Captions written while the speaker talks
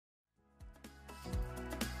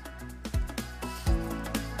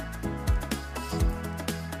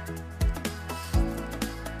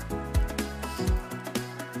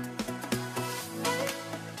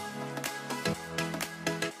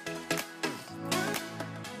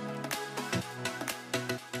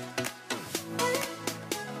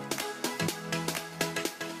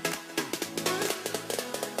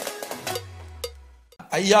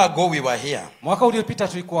year ago we were here. Mwaka uliopita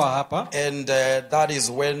tulikuwa hapa. And that is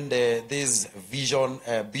when this vision,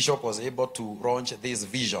 Bishop was able to launch this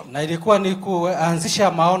vision. Na ilikuwa ni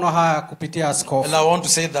kuanzisha maono haya kupitia askofu. And I want to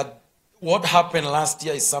say that what happened last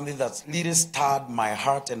year is something that really stirred my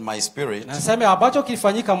heart and my spirit. Nasema ambacho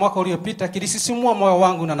kilifanyika mwaka uliopita kilisisimua moyo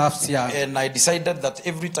wangu na nafsi yangu. And I decided that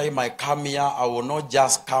every time I come here, I will not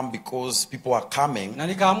just come because people are coming. Na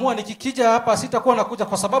nikaamua nikikija hapa sitakuwa nakuja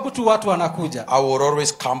kwa sababu tu watu wanakuja. I will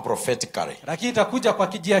always come prophetically. Lakini nitakuja kwa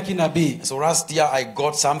kijia kinabii. So last year I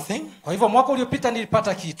got something. Kwa hivyo mwaka uliopita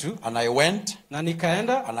nilipata kitu. And I went. Na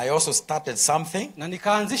nikaenda. And I also started something. Na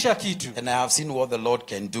nikaanzisha kitu. And I have seen what the Lord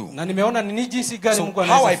can do. Na nimeona ni jinsi gani Mungu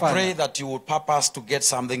anaweza fanya. So how I fanya. pray that you will purpose to get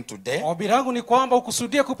something today. Ombi langu ni kwamba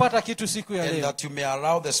ukusudie kupata kitu siku ya leo. And that you may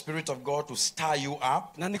allow the Spirit of God to stir you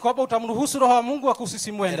up. Na ni kwamba utamruhusu Roho wa Mungu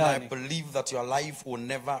akusisimue ndani. And I believe that your life will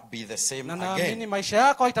never be the same na again. Na naamini maisha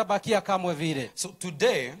yako haitabakia kamwe vile. So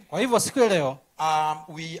today, kwa hivyo siku ya leo,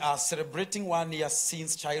 we are celebrating 1 year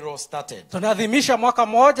since Shiloh started. Tunaadhimisha mwaka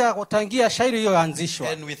mmoja kutangia Shiloh iliyoanzishwa.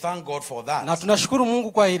 And we thank God for that. Na tunashukuru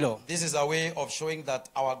Mungu kwa hilo. This is a way of showing that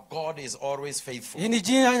our God is always faithful. Hii ni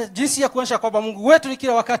jinsi ya kuonyesha kwamba Mungu wetu ni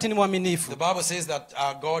kila wakati ni mwaminifu. The Bible says that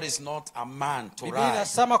our God is not a man to lie. Biblia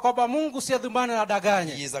inasema kwamba Mungu si dhumbani na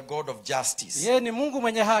daganya. He is a God of justice. Yeye ni Mungu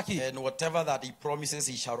mwenye haki. And whatever that he promises,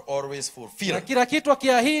 he shall always fulfill. Na kila kitu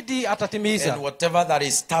akiahidi atatimiza. And whatever that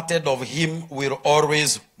is started of him will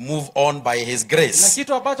always move on by his grace. Na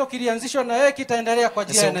kitu ambacho kilianzishwa na yeye kitaendelea kwa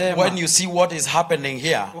njia ya neema. When you see what is happening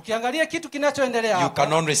here, ukiangalia kitu kinachoendelea hapa, you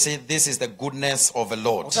can only say this is the goodness of the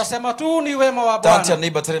Lord. Utasema tu ni wema wa Bwana. Tell your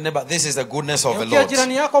neighbor, this is the goodness of the Lord.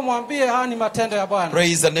 Jirani yako mwambie haya ni matendo ya Bwana.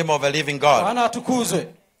 Praise the name of the living God. Bwana atukuzwe.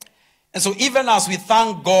 And so even as we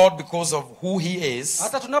thank God because of who he is,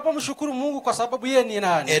 hata tunapomshukuru Mungu kwa sababu yeye ni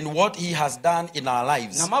nani, and what he has done in our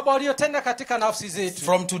lives, na mambo aliyotenda katika nafsi zetu,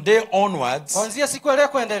 from today onwards, kuanzia siku ya leo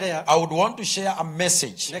kuendelea, I would want to share a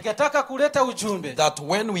message ningetaka kuleta ujumbe that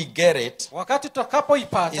when we get it, wakati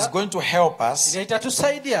tutakapoipata, is going to help us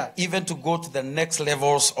itatusaidia even to go to the next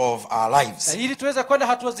levels of our lives. ili tuweze kwenda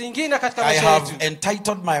hatua zingine katika I maisha yetu. have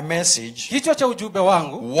entitled my message, kichwa cha ujumbe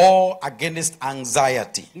wangu, War Against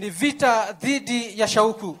Anxiety. Ni vita dhidi ya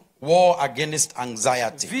shauku. War against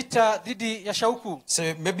anxiety. Vita dhidi ya shauku. So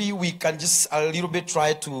maybe we can just a little bit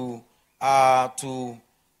try to I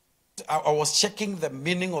was checking the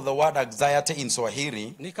meaning of the word anxiety in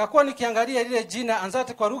Swahili. Nikakuwa nikiangalia ile jina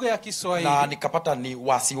anxiety kwa lugha ya Kiswahili. Na nikapata ni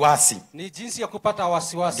wasiwasi. Ni jinsi ya kupata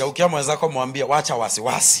wasiwasi. Geukia mwenzako mwambie wacha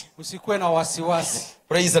wasiwasi. Usikuwe na wasiwasi.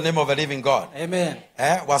 Praise the name of the living God. Amen.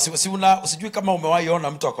 Wasiwasi usijui kama umewahi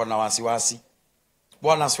ona mtu ako na wasiwasi.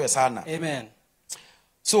 Bwana asifiwe sana. Amen.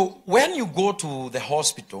 So when you go to the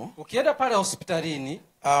hospital, ukienda pale hospitalini,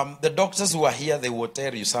 the doctors who are here, they will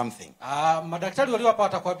tell you something. Madaktari walio hapa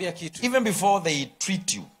watakwambia kitu. Even before they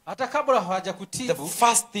treat you, hata kabla hawajakutibu, the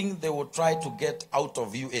first thing they will try to get out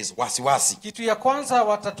of you is wasiwasi. Kitu ya kwanza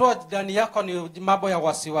watatoa ndani yako ni mambo ya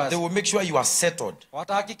wasiwasi. They will make sure you are settled.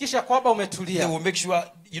 Watahakikisha kwamba umetulia. They will make sure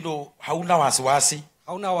hauna wasiwasi.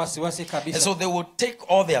 Hauna wasiwasi kabisa. And so they will take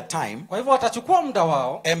all their time. Kwa hivyo watachukua muda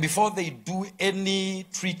wao. And before they do any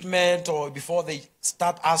treatment or before they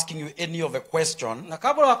start asking you any of a question, na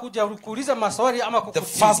kabla wakuja kuuliza maswali ama kukutibu,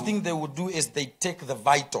 the first thing they will do is they take the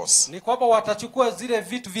vitals. Ni kwamba watachukua zile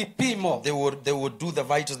vitu vipimo. They will do the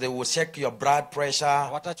vitals. They will check your blood pressure.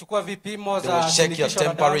 Watachukua vipimo za, they will check your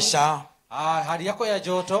temperature. Hali yako ya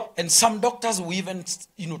joto. And some doctors will even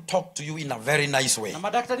talk to you in a very nice way. Na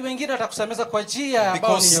madaktari wengine watakusemeza kwa njia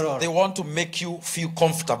ambayo ni nyororo. Because they want to make you feel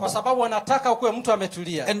comfortable. Kwa sababu wanataka ukuwe mtu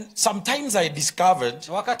ametulia. And sometimes I discovered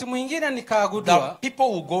wakati mwingine nikagundua that people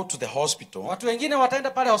will go to the hospital. Watu wengine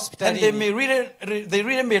wataenda pale hospitalini. And they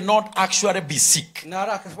really may not actually be sick.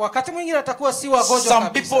 Na wakati mwingine atakuwa si wagonjwa kabisa. Some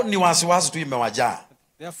people ni wasiwasi tu imewajaa.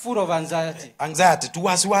 They are full of anxiety. Anxiety tu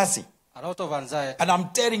wasiwasi. A lot of anxiety. And I'm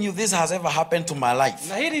telling you, this has ever happened to my life.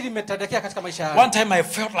 Na hili limetendekea katika maisha yangu. One time I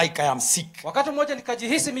felt like I am sick. Wakati mmoja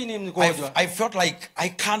nikajihisi mimi ni mgonjwa. I felt like I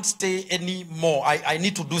can't stay anymore. I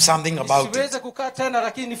need to do something about it. Siwezi kukaa tena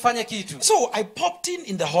lakini nifanye kitu. So I popped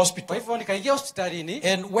in the hospital. Kwa hivyo nikaingia hospitalini.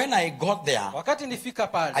 And when I got there, wakati nifika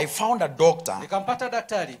pale, I found a doctor. Nikampata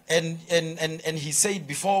daktari. And he said,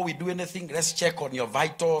 before we do anything, let's check on your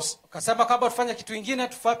vitals. Kasema kabla tufanye kitu kingine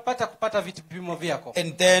kupata vipimo vyako.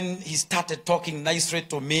 And then he started talking nicely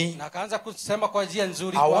to me. Na akaanza kusema kwa njia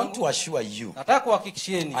nzuri kwangu. I want to assure you. Nataka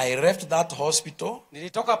kuhakikishieni. I left that hospital.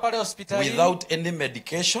 Nilitoka pale hospitalini without any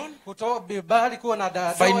medication. Bali kuwa na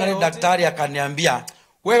dawa. Finally daktari akaniambia,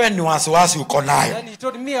 wewe ni wasiwasi uko nayo. Then he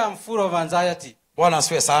told me I'm full of anxiety. Bwana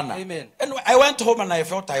asifiwe sana. Amen. And I went home and I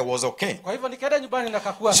felt I was okay. Kwa hivyo nikaenda nyumbani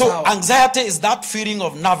nikakuwa So sawa. anxiety is that feeling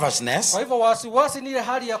of nervousness, Kwa hivyo wasiwasi ni ile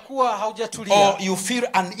hali ya kuwa haujatulia. or you feel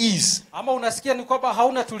unease Ama unasikia ni kwamba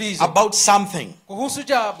hauna tulizo about something. kuhusu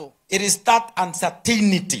jambo. It is that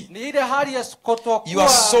uncertainty. Ni ile hali ya kutokuwa You are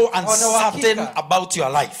so uncertain uhakika. about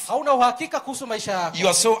your life. Hauna uhakika kuhusu maisha yako. You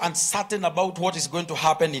are so uncertain about what is going to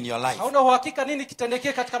happen in your life. Hauna uhakika nini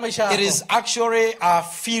kitendekea katika maisha yako. It is actually a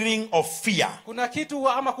feeling of fear. Kuna kitu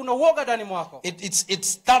ama kuna uoga ndani mwako.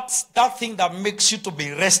 It's that thing that makes you to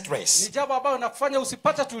be restless, Ni jambo ambalo linakufanya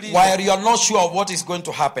usipate tulizo. while you are not sure of what is going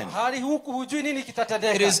to happen. Hali huku hujui nini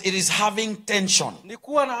kitatendeka. It is having tension. Ni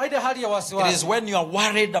kuwa na ile hali ya It wasiwasi. is when you are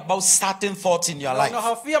worried about certain thoughts in your life.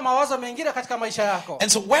 Unahofia mawazo mengine katika maisha yako.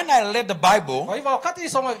 And so when I read the Bible, Kwa hivyo wakati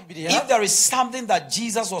nisoma Biblia, if there is something that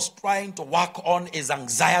Jesus was trying to work on, is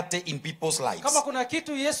anxiety in people's lives. kama kuna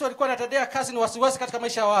kitu Yesu alikuwa anatendea kazi ni wasiwasi katika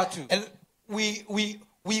maisha ya watu. And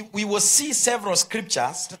we will see several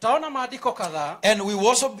scriptures, Tutaona maandiko kadhaa, and we will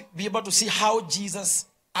also be able to see how Jesus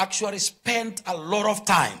actually spent a lot of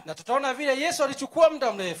time na tutaona vile Yesu alichukua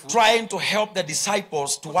muda mrefu trying to help the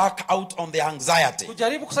disciples to work out on the anxiety.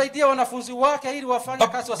 kujaribu kusaidia wanafunzi wake ili wafanye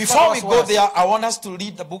kazi But wasipate before we go wasiwasi. there, I want us to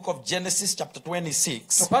read the book of Genesis chapter 26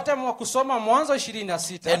 Tupate kusoma Mwanzo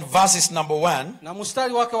 26 and verses number 1, na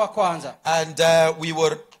mstari wake wa kwanza. and we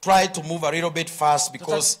will try to move a little bit fast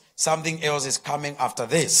because something else is coming after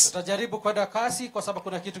this. Tutajaribu kwenda kasi kwa sababu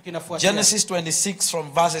kuna kitu kinafuatia. Genesis 26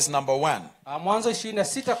 from verses number 1. Mwanzo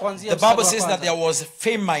 26 kuanzia The mstari Bible wa says that kwanza. there was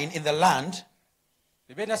famine in the land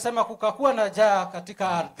Biblia inasema kukakuwa na njaa katika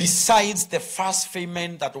ardhi. besides the first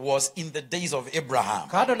famine that was in the days of Abraham.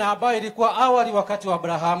 Kado na ambayo ilikuwa awali wakati wa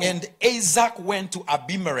Abrahamu. And Isaac went to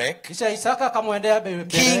Abimelech, Kisha Isaka akamwendea king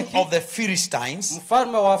Abimeleki, of the Philistines,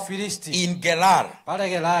 mfalme wa Filisti in Gerar. pale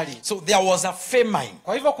Gerari. So there was a famine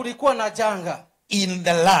Kwa hivyo kulikuwa na janga in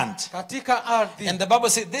the land. katika ardhi. And the Bible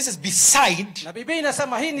says this is beside Na Biblia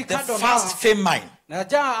inasema hii ni the kando first famine. na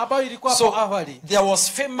janga ambayo ilikuwa So hapo awali. there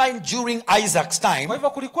was famine during Isaac's Kwa time, hivyo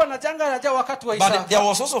kulikuwa na janga la jaa wakati wa but Isaka. there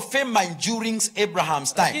was also famine during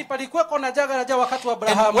Abraham's Lakini time. palikuwa na janga la jaa wakati wa And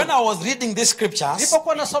Abrahamu. when I was reading these scriptures,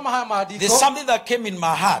 Nilipokuwa nasoma haya maandiko, there's something that came in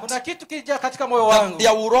my heart, kuna kitu kilija katika moyo that wangu.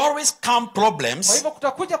 there will always come Kwa problems hivyo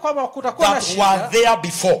kutakuja kwamba kutakuwa na that were shida there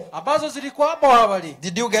before. ambazo zilikuwa hapo awali.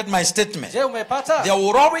 Did you get my statement? Je, umepata? There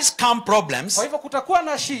will always come problems Kwa hivyo kutakuwa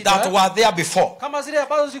na that shida were there before. kama zile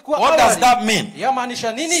ambazo zilikuwa What does awali. that mean?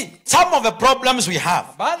 Yamaanisha nini? Some of the problems we have,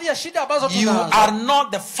 Baadhi ya shida ambazo you tunazo. are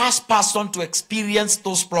not the first person to experience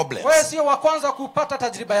those problems. Wewe sio wa kwanza kupata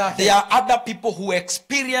tajriba yake. There are other people who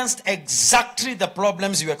experienced exactly the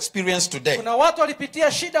problems you experience today. Kuna watu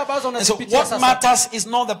walipitia shida ambazo And so unazipitia what sasa. matters is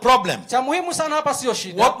not the problem. Cha muhimu sana hapa sio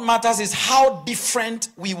shida. What matters is how different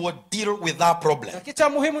we will deal with that problem. Lakini cha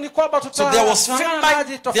muhimu ni kwamba So there was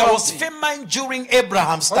famine tofauti. during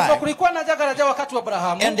Abraham's Kwa hivyo time, kulikuwa na janga la jaa wakati wa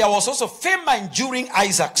Abrahamu. and there was also famine during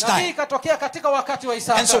Isaac's Na hii time. ikatokea katika wakati wa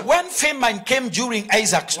Isaka. And so when famine came during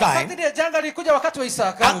Isaac's Wakati time, ile janga lilikuja wakati wa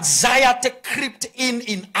Isaka, anxiety crept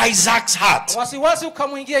in Isaac's heart, wasiwasi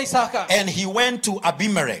ukamwingia Isaka. and he went to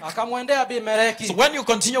Abimelech. Akamwendea Abimeleki. So when you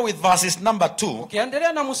continue with verses number 2,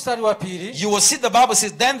 Ukiendelea na mstari wa pili, you will see the Bible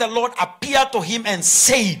says, then the Lord appeared to him and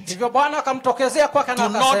said, hivyo Bwana akamtokezea kwake na do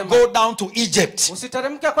not akasema, go down to Egypt.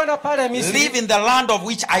 usiteremke kwenda pale Live Misri. in the land of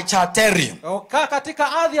which I shall tell you. Kaa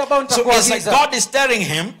katika ardhi ambayo So it's like nitakuagiza. God is telling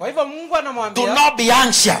him, Kwa hivyo Mungu do anamwambia, not be ni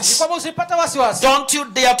anxious. kwamba usipate wasiwasi Don't you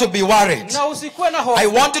dare to be worried. na usikuwe na I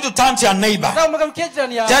hofu. want you to turn to your neighbor. Na umgeukie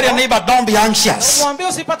jirani yako. Tell your neighbor, don't be anxious. Mwambie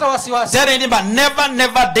usipate wasiwasi. Tell your neighbor,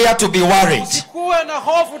 never dare to be worried, Usikuwe na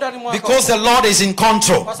hofu ndani mwako. because the Lord is in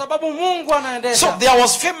control. Kwa sababu Mungu anaendesha. So there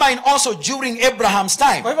was famine also during Abraham's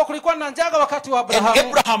time. Kwa hivyo kulikuwa na njaa wakati wa And Abrahamu.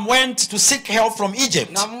 Abraham went to seek help from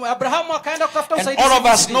Egypt. Na Abrahamu akaenda kutafuta And usaidizi. all of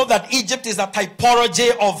us Misri. know that Egypt is a typology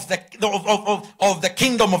of the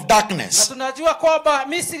kingdom of Na darkness. tunajua kwamba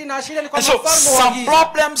Misri inaashiria ni And kwamba so ufalme wa some giza.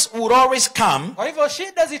 problems will always come Kwa hivyo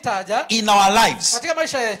shida zitaja in our lives. katika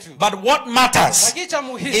maisha yetu. But what matters Lakini cha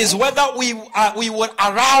muhimu is whether we will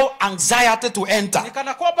allow anxiety to enter. ni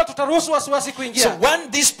kana kwamba tutaruhusu wasiwasi kuingia. So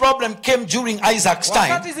when this problem came during Isaac's time,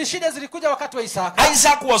 Wakati hizi shida zilikuja wakati wa Isaka,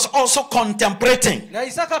 Isaac was also contemplating na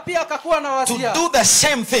Isaka pia akakuwa na to wazia do the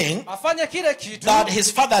same thing afanye kile kitu that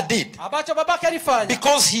his father did, ambacho babake alifanya,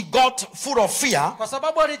 because he got full of of fear kwa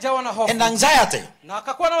sababu alijawa na hofu and anxiety. na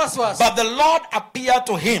akakuwa na wasiwasi. But the Lord appeared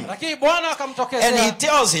to him Lakini Bwana and he akamtokezea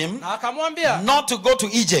tells him na akamwambia not to go to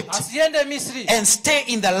Egypt asiende Misri and stay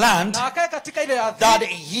in the land na akae katika ile ardhi that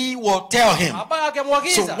he will tell him. ambayo So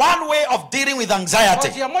angemwagiza. one way of dealing with Kwa anxiety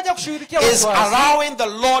njia moja kushughulikia is wasiwasi allowing the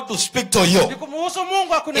Lord to speak to you, ni kumruhusu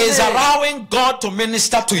Mungu is akunenee, allowing God to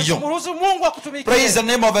minister to you. kumruhusu Mungu akutumikie. Praise the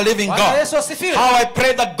name of the living Bwana God. Yesu asifiwe. How I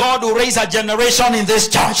pray that God will raise a generation in this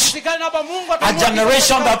church, Sikani hapa Mungu a atamwona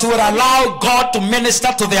generation that will allow God to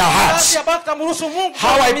minister to their hearts.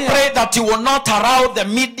 How I pray that you will not allow the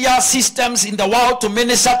media systems in the world to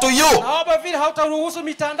minister to you. How I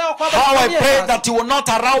pray that you will not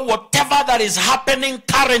allow whatever that is happening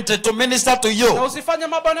currently to minister to you.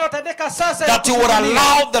 That you will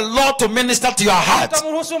allow the Lord to minister to your heart. And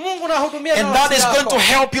that is going to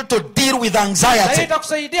help you to deal with anxiety.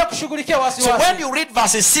 So when you read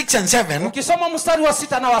verses 6 and 7,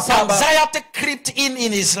 anxiety crept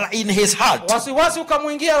in his heart.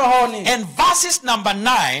 And verses number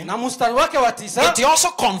 9, it also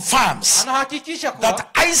confirms that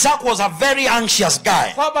Isaac was a very anxious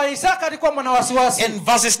guy. And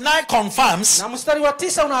verses 9 confirms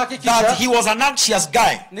that he was an anxious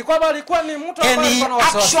guy. And he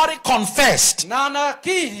actually confessed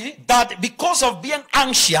that because of being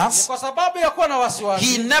anxious,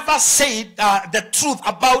 he never said the truth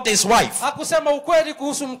about his wife.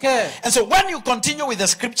 And so when you continue with the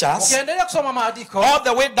scriptures, all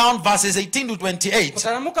the way down verses 18 to 28,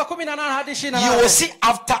 you will see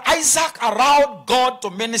after Isaac allowed God to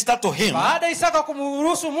minister to him,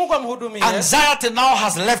 anxiety now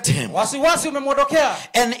has left him.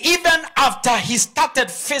 And even after he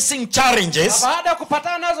started facing challenges,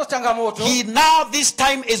 he now this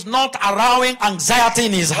time is not allowing anxiety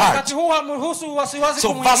in his heart.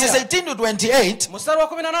 So verses 18 to 28,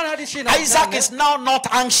 Isaac is now not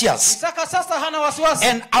anxious.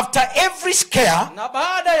 And after every scare,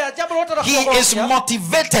 he is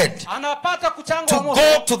motivated to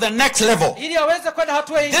go to the next level.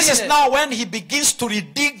 This is now when he begins to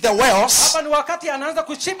redig the wells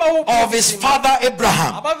of his father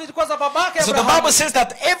Abraham. So the Bible says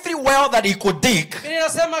that every well that he could dig,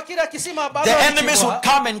 the enemies would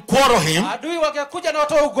come and quarrel him,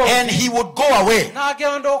 and he would go away.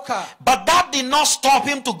 But that did not stop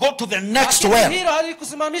him to go to the next well.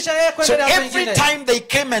 So every time they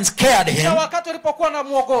came and scared him,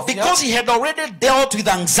 because he had already dealt with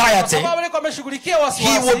anxiety,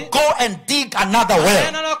 he would go and dig another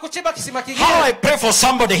well. How I pray for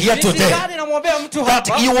somebody here today,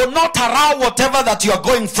 that you will not allow whatever that you are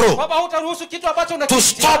going through to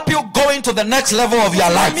stop you going to the next level of your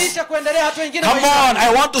life. Come on,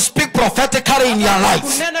 I want to speak prophetically in your life,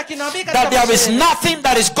 that there is nothing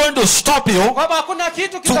that is going to stop you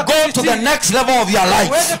to go to the next level of your life.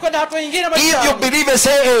 If you believe it,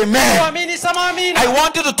 say amen. I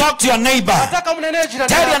want you to talk to your neighbor.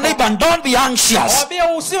 Tell your neighbor, don't be anxious.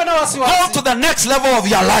 Go to the next level of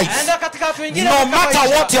your life. No matter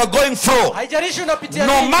what you're going through,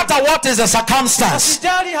 no matter what is the circumstance,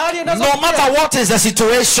 no matter what is the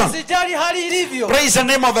situation. Praise the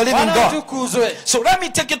name of the living God. So let me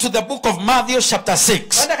take you to the book of Matthew chapter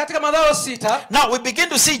 6. Now we begin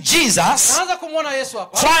to see Jesus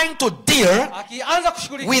trying to deal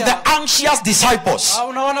with the anxious disciples.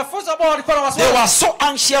 They were so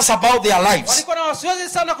anxious about their lives.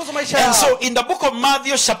 And so in the book of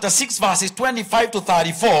Matthew chapter 6 verses 25 to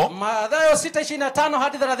 34,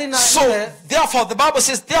 so therefore the Bible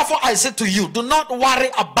says, therefore I say to you, do not worry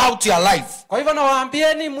about your life, what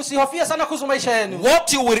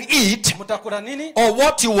you will eat or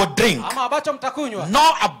what you will drink,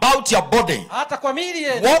 nor about your body,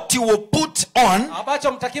 what you will put on.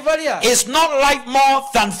 Is not life more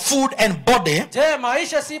than food and body, more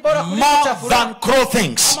than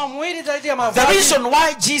clothing? The reason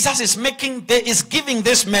why Jesus is giving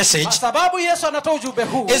this message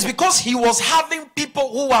is because he was having people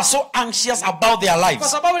who were so anxious about their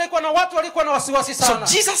lives. So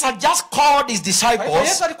Jesus had just called his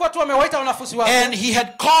disciples and he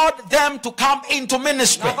had called them to come into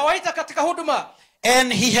ministry.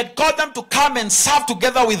 And he had called them to come and serve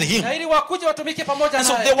together with him. And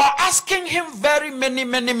so they were asking him very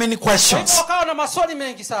many questions.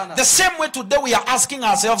 The same way today we are asking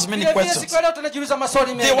ourselves many questions.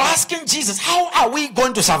 They were asking Jesus, how are we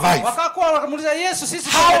going to survive? How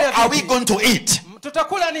are we going to eat?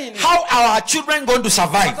 tutakula nini? How are our children going to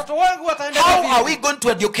survive? Watoto wangu wataenda How vipi? are we going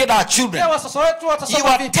to educate our children? Watoto wetu watasoma You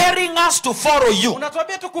are vipi? telling us to follow you.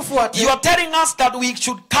 Unatuambia tukufuate. You are telling us that we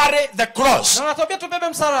should carry the cross. Na unatuambia tubebe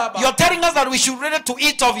msalaba. You are telling us that we should ready to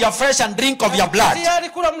eat of your flesh and drink of your blood. Tayari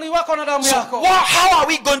kula mwili wako na damu So yako. how are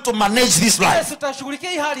we going to manage this life? Tutashughulikia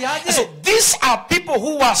hii hali aje? So these are people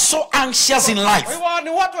who are so anxious in life. Ni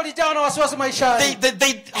watu walijaa na wasiwasi maishani.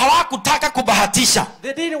 They hawakutaka kubahatisha.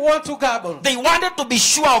 They didn't want to gamble. They wanted to be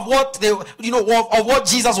sure of what they, of what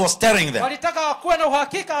Jesus was telling them. Walitaka kuwa na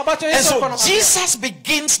uhakika ambacho Yesu And alikuwa so anamwambia. Jesus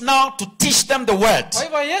begins now to teach them the word. Kwa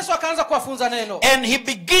hivyo Yesu akaanza kuwafunza neno. And he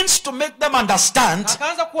begins to make them understand,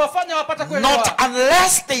 Akaanza kuwafanya wapate kuelewa. not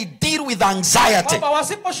unless they deal with anxiety, Kwamba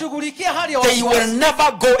wasiposhughulikia hali ya they will wasiwasi,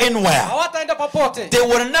 never go anywhere. hawataenda popote. They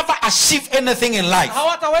will never achieve anything in life.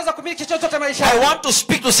 Hawataweza kumiliki chochote I maishani. want to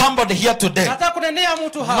speak to somebody here today. Nataka kunenea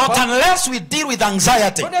mtu hapa. Not unless we deal with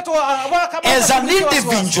anxiety. As an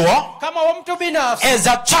individual, kama mtu binafsi, as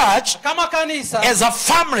a church, kama kanisa, as a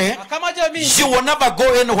family, kama jamii, you will never go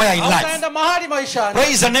anywhere in life. hutaenda mahali maishani.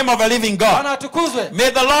 Praise the name of a living God. Bwana atukuzwe.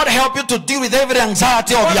 May the Lord help you to deal with every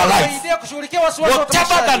anxiety of your life.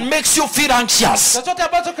 Whatever that makes you feel anxious, may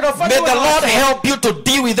the Lord help you to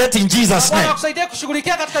deal with it in Jesus' name. So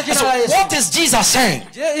what is Jesus saying?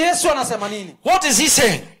 What is he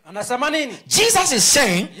saying? Jesus is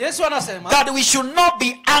saying that we should not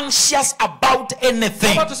be anxious about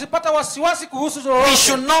anything. We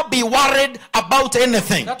should not be worried about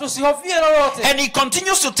anything. And he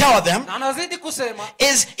continues to tell them,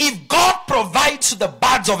 is if God provides the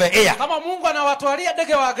birds of the air.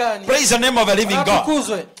 Praise the name of a living God.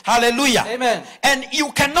 Hallelujah. Amen. And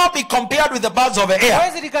you cannot be compared with the birds of the air.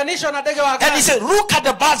 And he said, look at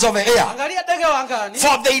the birds of the air.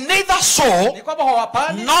 For they neither sow,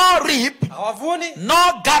 nor reap,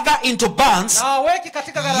 nor gather into barns, yet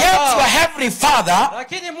your heavenly Father,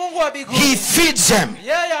 he feeds them.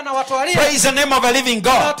 Praise the name of a living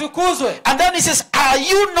God. And then he says, are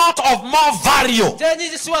you not of more value? Tell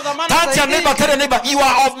your neighbor, you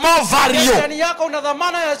are of more value.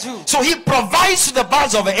 So he provides to the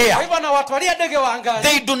birds of the air.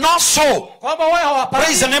 They do not sow.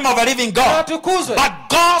 Praise the name of a living God. But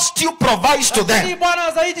God still provides to them.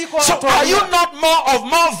 So are you not of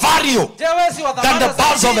more value than the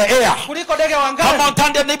birds of the air? Come on,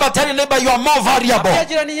 tell your neighbor, you are more valuable.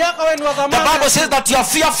 The Bible says that you are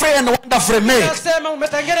fearfully and wonderfully made.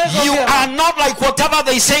 You are not like whatever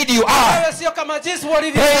they said you are.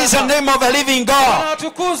 Praise the name of a living God.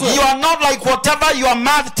 You are not like whatever your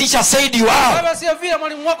math teacher said you are.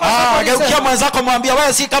 Geukia mwenzako mwambia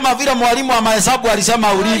wewe si kama vile mwalimu wa mahesabu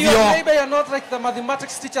alisema ulivyo.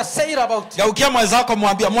 Geukia mwenzako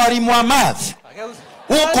mwambia mwalimu wa math,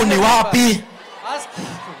 huku ni wapi?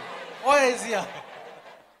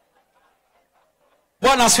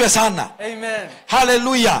 Bwana asifiwe sana. Amen.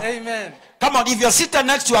 Hallelujah. Amen. Come on, if you're sitting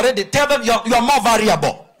next to you already, tell them you are more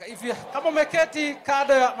variable. It's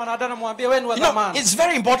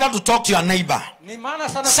very important to talk to your neighbor.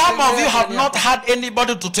 Some of you have not had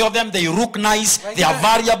anybody to tell them they look nice, they are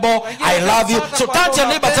variable, I love you. So tell your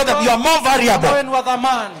neighbor, tell them you are more variable.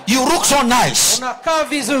 You look so nice.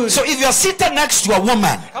 So if you're sitting next to a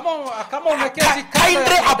woman,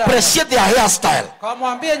 kindly appreciate their hairstyle.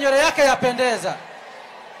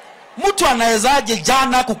 Mtu anawezaje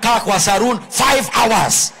jana kukaa kwa saloon 5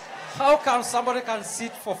 hours? How come somebody can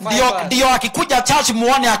sit for 5 hours? Ndio akikuja church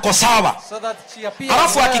muone ako sawa. So that she appears.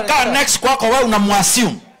 Alafu akikaa next kwako wewe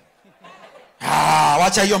unamwassume.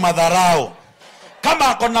 Wacha hiyo madharau. Kama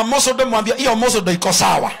ako na mosodo mwambie hiyo mosodo iko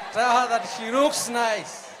sawa. Tell her that she looks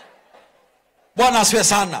nice. Bwana asifiwe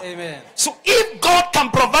sana. Amen. So if God can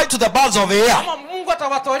provide to the birds of the air, what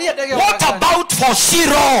about for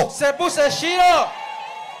Shiloh? Sebuse Shiloh.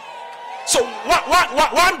 So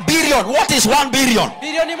 1 billion. What is 1 billion?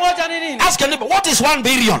 Bilioni moja ni nini? Ask your neighbor, what is 1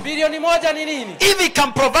 billion? Bilioni moja ni nini? If he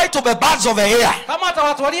can provide to the birds of the air, kama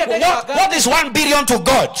atawatwalia ndege wa angani, what is 1 billion to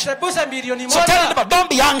God? Sebuse bilioni moja. So tell them, don't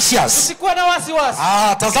be anxious. Usikuwe na wasiwasi.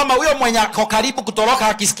 Tazama huyo mwenye ako karibu kutoroka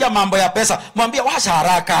akisikia mambo ya pesa, mwambie washa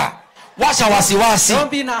haraka. Washa wasiwasi.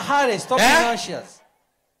 Don't be in a hurry, stop being anxious.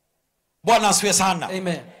 Bwana asifiwe sana.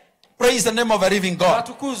 Amen. Praise the name of a living God.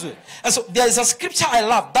 And so there is a scripture I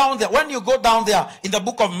love down there. When you go down there in the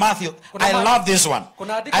book of Matthew, I love this one.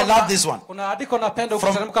 I love this one.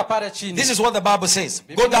 This is what the Bible says.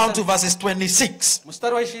 Go down to verses 26. I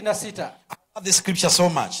love this scripture so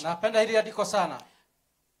much. Look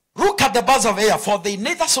at the birds of air, for they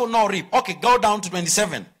neither sow nor reap. Okay, go down to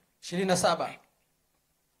 27.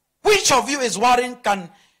 Which of you is worrying?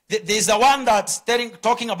 There's the one that's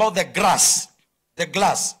talking about the grass, the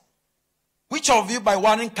glass. Which of you by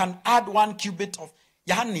worrying can add 1 cubit of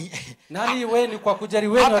yani nani wenu kwa kujali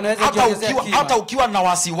wenu anaweza kuongezea kima? Hata ukiwa na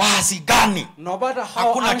wasiwasi gani, no matter how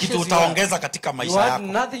hakuna kitu utaongeza katika maisha yako.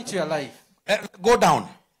 Nothing to your life. Go down.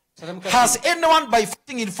 Has anyone by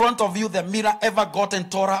fitting in front of you the mirror ever gotten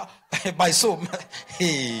Torah by so?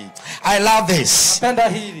 I love this.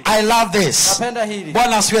 I love this.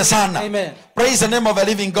 Bwana asifiwe sana. Amen. Praise the name of the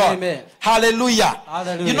living God. Amen. Hallelujah.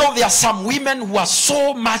 Hallelujah. You know there are some women who are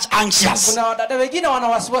so much anxious.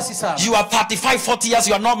 You are 35, 40 years,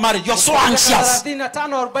 you are not married. You are so anxious.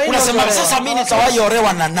 Unasema sasa mimi nitawahi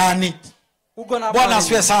orewa na nani? Bwana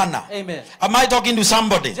asifiwe sana. Amen. Am I talking to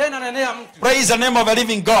somebody? Praise the name of the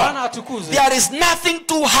living God. There is nothing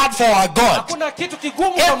too hard for our God.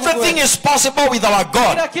 Everything is possible with our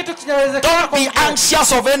God. Don't be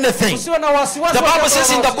anxious of anything. The Bible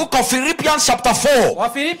says in the book of Philippians chapter 4,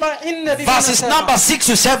 verses number 6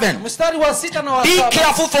 to 7, be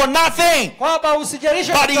careful for nothing,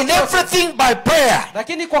 but in everything by prayer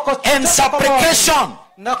and supplication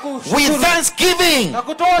with thanksgiving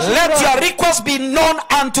let your requests be known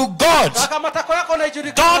unto God.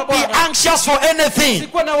 Don't be anxious for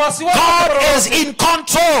anything. God is in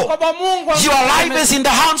control. Your life is in the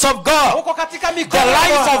hands of God. The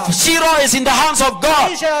life of Shiloh is in the hands of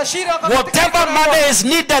God. Whatever money is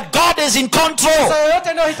needed, God is in control.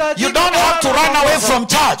 You don't have to run away from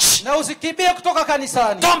church.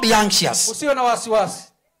 Don't be anxious.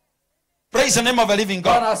 Praise the name of the living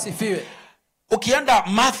God. Ukienda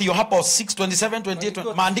Matthew hapo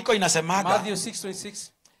 6:27-28 maandiko inasemaga Matthew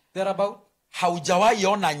 6:26 thereabout, haujawahi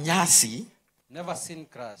ona nyasi never seen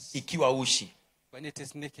grass ikiwa uchi when it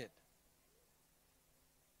is naked.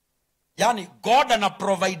 Yani God ana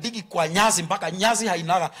provide kwa nyasi mpaka nyasi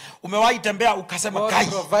hainaga. Umewahi tembea ukasema kai.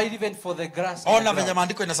 God provide even for the grass. Ona venye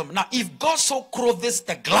maandiko inasema. Now if God so clothes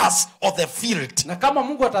the grass of the field. Na kama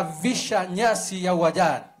Mungu atavisha nyasi ya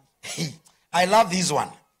uwajani. I love this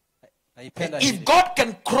one. If God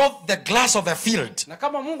can clothe the glass of a field,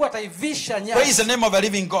 praise the name of the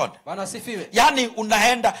living God. Yani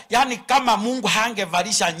unaenda, yani kama Mungu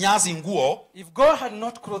hangevalisha nyasi nguo, if God had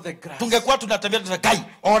not clothed the grass, tungekuwa tunatembea tunakai,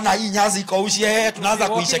 ona hii nyasi iko uchi, tunaanza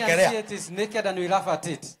kuishekelea. It is naked and we laugh at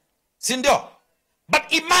it. Si ndio? But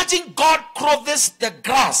imagine God clothes the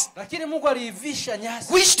grass,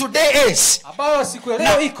 which today is. Now,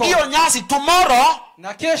 hiyo nyasi tomorrow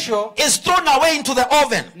is thrown away into the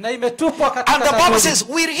oven. And the Bible says,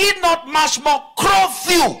 will he not much more clothe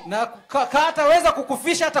you?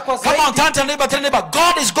 Come on, tell neighbor,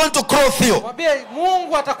 God is going to clothe you.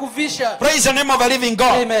 Praise the name of the living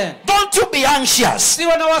God. Amen. Don't you be anxious.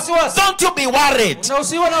 Don't you be worried.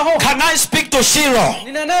 Can I speak to Shiloh?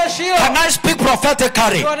 Can I speak prophetically?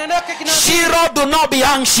 Shiloh, do not be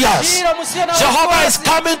anxious. Jehovah is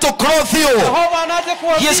coming to clothe you.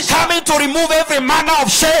 He is coming to remove every manner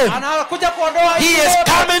of shame. He is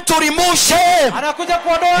coming to remove shame.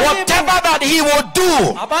 Whatever that he will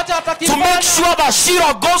do to make sure that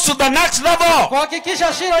Shiloh goes to the next level,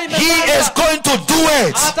 he is going to do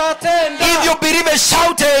it. If you believe it,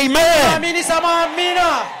 shout amen.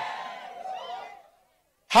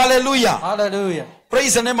 Hallelujah. Hallelujah.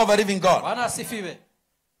 Praise the name of the living God.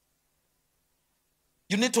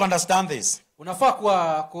 You need to understand this. When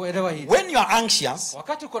you are anxious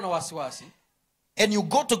and you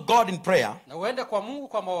go to God in prayer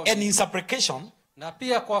and in supplication,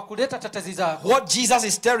 what Jesus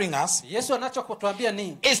is telling us is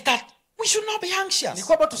that we should not be anxious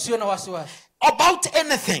about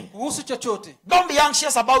anything. Don't be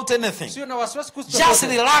anxious about anything. Just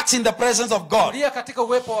relax in the presence of God,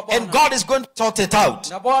 and God is going to sort it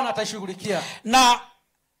out. Now,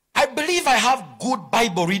 I believe I have good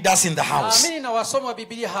Bible readers in the house.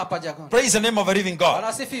 Praise the name of the living God.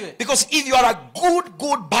 Because if you are a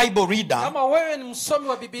good Bible reader,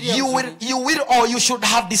 you will or you should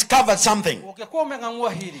have discovered something.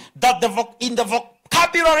 That in the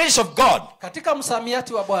vocabularies of God,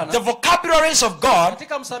 the vocabularies of God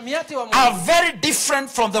are very different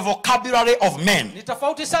from the vocabulary of men. Tell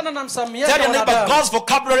your neighbor, God's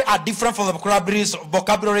vocabulary are different from the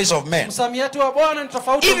vocabularies of men. If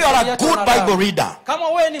you are a good Bible reader,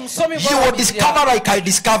 you will discover like I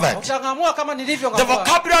discovered. The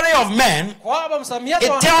vocabulary of men,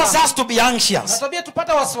 it tells us to be anxious.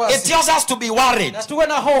 It tells us to be worried.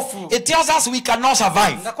 It tells us we cannot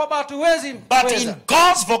survive. But in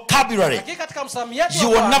God's vocabulary, you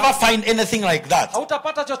will never find anything like that.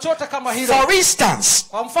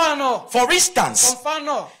 For instance,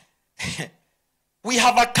 we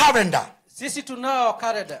have a calendar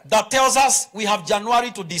that tells us we have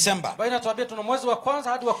January to December. And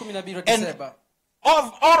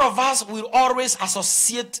all of us will always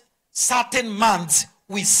associate certain months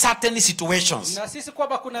with certain situations. Na sisi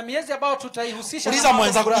kwamba kuna miezi ambayo tutaihusisha. Uliza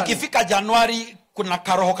mwenzako ikifika Januari kuna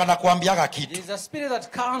karoho kana kuambiaga kitu. There is a spirit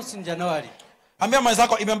that comes in January. Ambia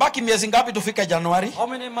mwenzako imebaki miezi ngapi tufike Januari? How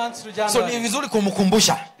many months to January? So ni vizuri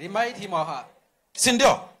kumkumbusha. Remind him or her. Si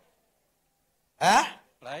ndio?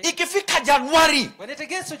 Right. Ikifika Januari, when it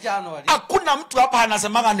gets to January, hakuna mtu hapa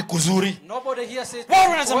anasemaga ni kuzuri. Nobody here says wao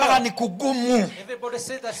wanasemaga ni kugumu. Everybody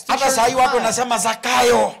says that. Hata sasa hivi watu wanasema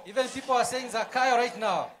Zakayo. Even people are saying Zakayo right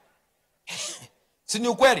now. Si ni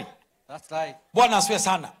ukweli? That's right. Bwana asifiwe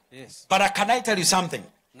sana. Yes. But can I tell you something?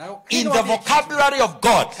 In the vocabulary of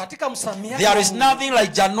God, there is nothing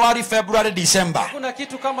like January, February, December.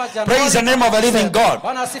 Praise the name of the living God.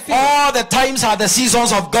 All the times are the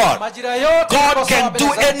seasons of God. God can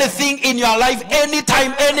do anything in your life,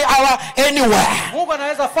 anytime, any hour, anywhere.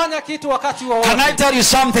 Can I tell you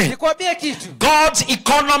something? God's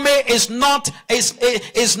economy is not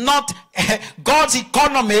God's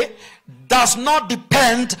economy does not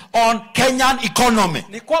depend on Kenyan economy.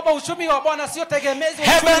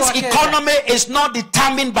 Heaven's economy is not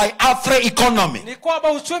determined by earthly economy.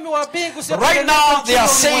 Right now they are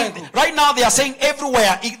saying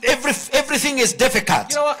everywhere everything is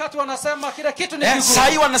difficult.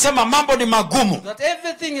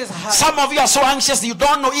 Some of you are so anxious you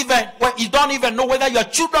don't even know whether your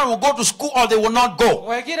children will go to school or they will not go.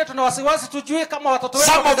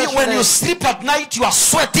 Some of you, when you sleep at night, you are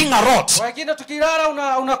sweating a lot. You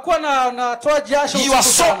are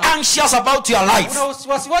so anxious about your life,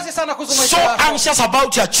 so anxious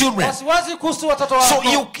about your children. So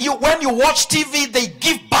when you watch TV, they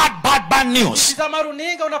give bad news.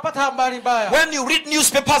 When you read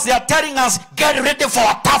newspapers, they are telling us, get ready for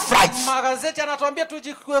a tough life.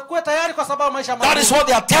 That is what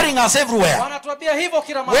they are telling us everywhere.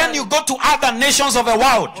 When you go to other nations of the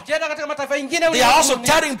world, they are also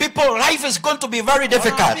telling people life is going to be very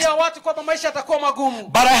difficult.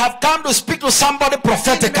 But I have come to speak to somebody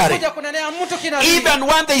prophetically. Even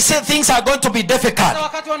when they say things are going to be difficult,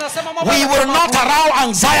 we will not allow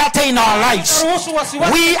anxiety in our lives.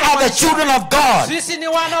 We are the children of God,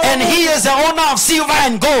 and He is the owner of silver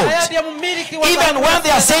and gold. Even when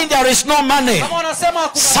they are saying there is no money,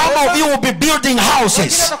 some of you will be building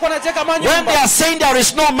houses. When they are saying there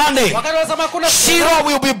is no money, Shiloh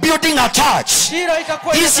will be building a church.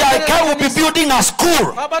 DCIKZ will be building a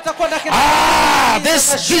school.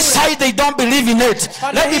 This side they don't believe in it.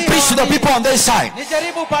 Let me preach to the people on this side.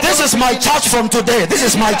 This is my church from today. This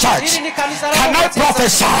is my church. Can I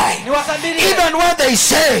prophesy? Even when they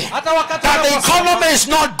say that the economy is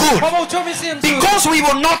not good, because we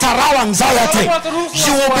will not allow anxiety,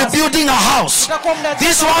 you will be building a house.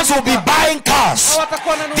 These ones will be buying cars.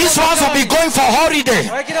 These ones will be going for holiday.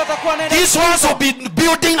 These ones will be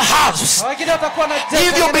building house.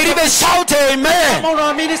 If you believe it, shout amen.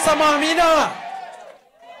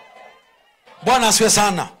 Bwana asifiwe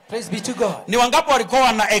sana. Praise be to God. Ni wangapi walikuwa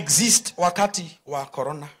wana exist wakati wa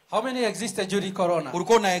corona? How many existed during corona?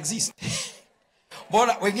 Ulikuwa una exist?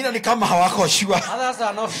 Bora wengine ni kama hawako sure. Others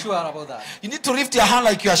are not sure about that. You need to lift your hand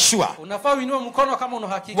like you are sure. Unafaa uinue mkono kama una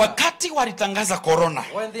hakika. Wakati walitangaza corona,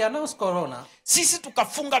 when they announced corona, sisi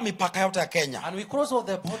tukafunga mipaka yote ya Kenya. And we closed all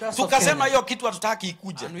the borders. Tukasema hiyo kitu hatutaki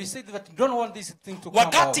ikuje. And we said that we don't want this thing to come.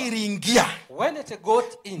 Wakati iliingia, when it got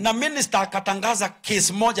in, na minister akatangaza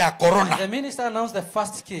case moja ya corona. The minister announced the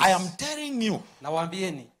first case. I am telling you.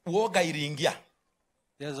 Nawaambieni. Uoga iliingia.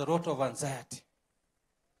 There's a lot of anxiety.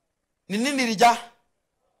 Ni nini ilija?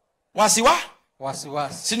 Wasiwasi.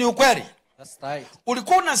 Si ni ukweli? That's right.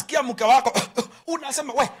 Ulikuwa unasikia mke wako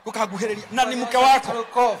unasema we ukaguhereria na ni mke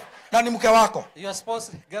wako. Na ni mke wako. You are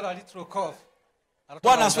supposed to get a little cough.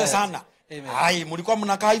 Bwana asifiwe sana. Hai, mlikuwa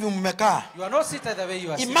mnakaa hivi mmekaa. You are not seated the way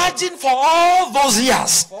you are. Imagine for all those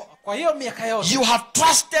years. Kwa hiyo miaka yote. You have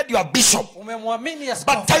trusted your bishop. Umemwamini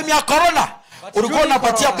askofu. But time ya corona, ulikuwa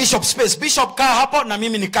unapatia bishop space. Bishop kaa hapo na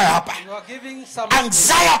mimi nikae hapa.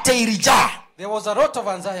 Anxiety ilijaa. There was a lot of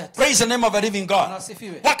anxiety. Praise the name of the living God.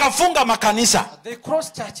 Wakafunga makanisa. They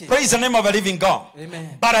closed churches. Praise the name of the living God.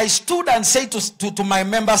 Amen. But I stood and said to my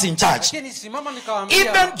members in church,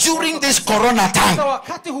 even during this corona time,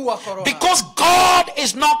 because God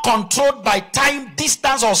is not controlled by time,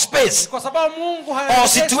 distance, or space, or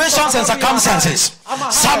situations and circumstances.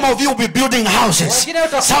 Some of you will be building houses.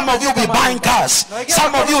 Some of you will be buying cars.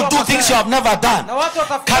 Some of you will do things you have never done.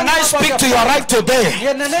 Can I speak to your life today?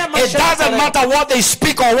 It doesn't matter what they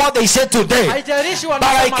speak or what they say today, but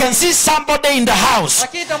I can see somebody in the house.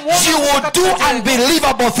 You will do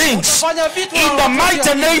unbelievable things in the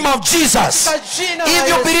mighty name of Jesus. If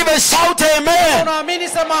you believe it, shout amen.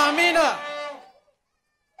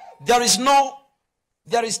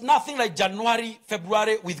 There is nothing like January,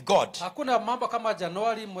 February with God. Hakuna mambo kama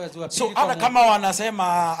Januari mwezi wa pili. So hata kama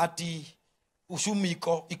wanasema ati ushumi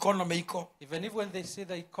iko, economy iko. Even if when they say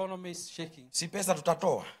the economy is shaking. Si pesa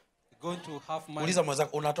tutatoa. Going to have money. Uliza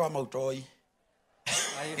mwenzako unatoa ama utoi?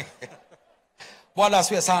 Bwana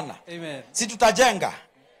asifiwe sana. Amen. Si tutajenga.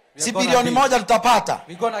 Si bilioni moja tutapata.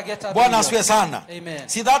 Bwana asifiwe sana. Amen.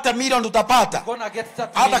 Si that million tutapata.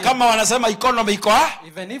 Hata kama wanasema economy iko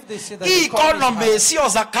hii economy sio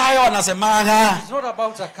Zakayo wanasemanga.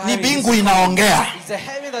 Ni bingu inaongea.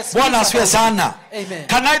 Bwana asifiwe sana. Amen.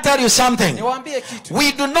 Can I tell you something?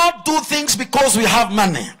 We do not do things because we have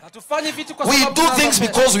money. We do things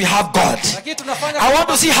because we have God. I want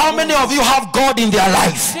to see how many of you have God in their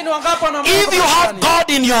life. If you have God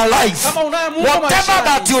in your life, whatever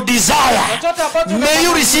that you desire, may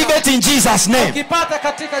you receive it in Jesus' name.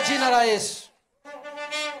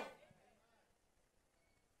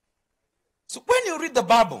 So when you read the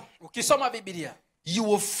Bible, you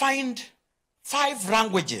will find 5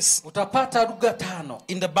 languages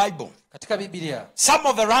in the Bible. Some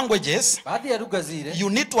of the languages, you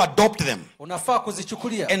need to adopt them.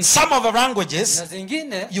 And some of the languages,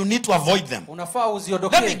 you need to avoid them.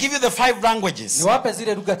 Let me give you the 5 languages so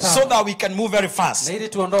that we can move very fast.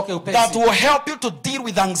 That will help you to deal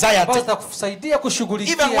with anxiety.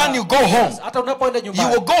 Even when you go home, you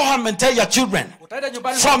will go home and tell your children,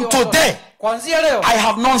 from today, I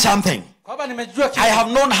have known something. I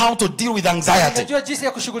have known how to deal with anxiety.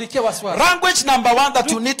 Language number 1 that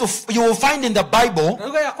you will find in the Bible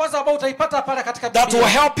that will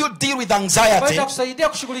help you deal with anxiety.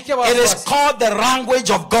 It is called the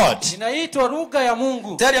language of God. Tell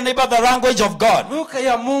your neighbor the language of God.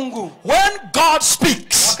 When God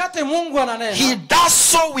speaks, He does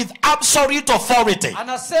so with absolute authority.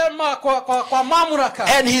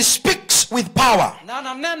 And He speaks with power.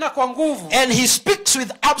 And He speaks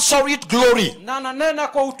with absolute glory.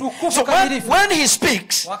 So when He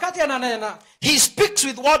speaks, He speaks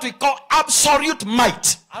with what we call absolute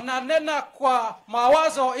might. And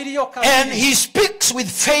He speaks with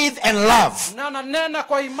faith and love. How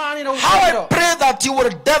I pray that you will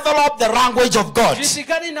develop the language of God.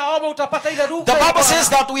 The Bible says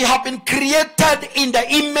that we have been created in the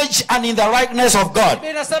image and in the likeness of God.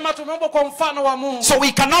 So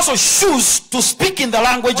we can also choose to speak in the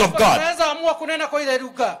language of God.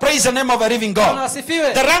 Praise the name of the living God.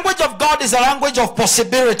 The language of God is a language of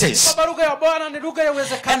possibilities. And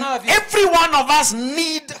every one of us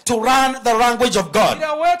need to learn the language of God.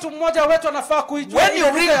 When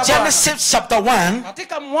you read Genesis chapter 1,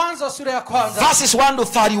 verses 1 to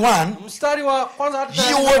 31,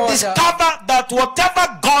 you will discover that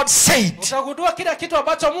whatever God said,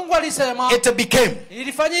 it became.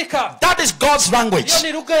 That is God's language.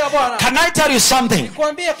 Can I tell you something?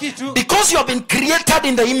 Because you have been created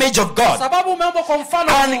in the image of God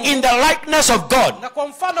and in the likeness of God,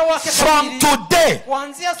 from today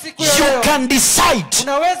you can decide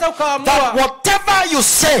that whatever you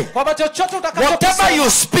say, whatever you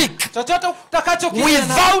speak,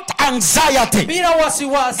 without anxiety,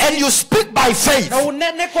 and you speak by faith,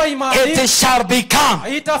 it shall become.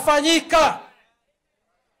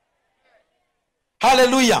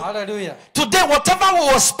 Hallelujah. Hallelujah. Today, whatever we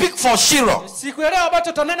will speak for Shiloh,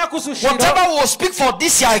 whatever we will speak for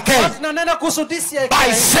DCIKZ,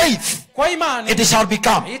 by faith, it shall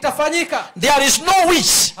become. There is no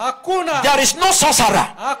witch, there is no sorcerer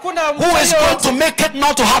who is going to make it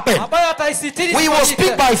not to happen. We will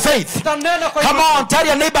speak by faith. Come on, tell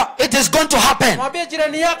your neighbor, it is going to happen.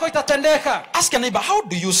 Ask your neighbor, how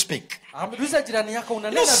do you speak? No,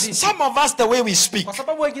 some of us, the way we speak.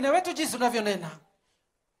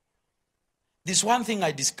 This one thing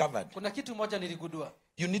I discovered.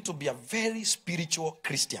 You need to be a very spiritual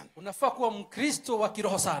Christian. Because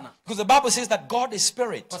the Bible says that God is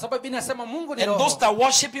spirit. And those that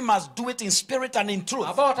worship Him must do it in spirit and in truth.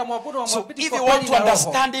 So if you want to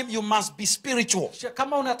understand Him, you must be spiritual.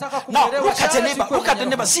 Now look at the neighbor. Look at the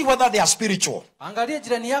neighbor. See whether they are spiritual. Ama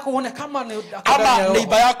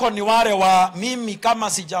neighbor yako ni wale wa mimi kama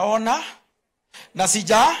sijaona na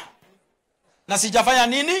sijafanya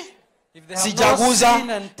nini? Sijaguza,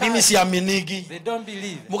 mimi siaminigi.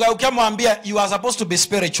 Mugeukia mwambia, you are supposed to be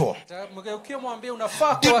spiritual.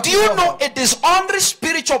 Did you know it is only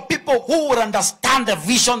spiritual people who will understand the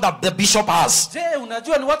vision that the bishop has?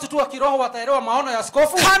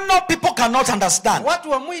 Carnal people cannot understand.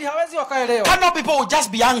 Carnal people will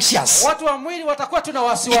just be anxious.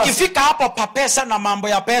 Ikifika hapo papesa na mambo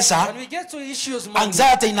ya pesa,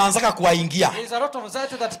 anxiety inaanza kuwaingia.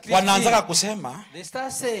 Wanaanza kusema,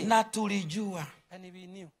 na tulijua.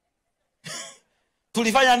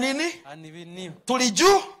 tulifanya nini? And we knew.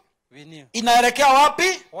 Tulijua. We knew. Inaelekea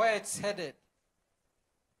wapi? Where it's headed.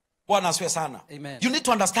 Bwana asifiwe sana. Amen. You need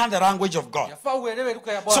to understand the language of God. Yafaa uelewe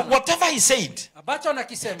lugha ya Bwana. So whatever he said, Abacho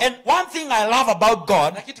anakisema. and one thing I love about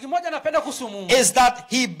God Na kitu kimoja napenda kuhusu Mungu is that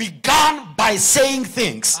he began by saying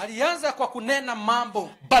things, alianza kwa kunena mambo,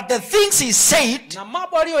 but the things he said na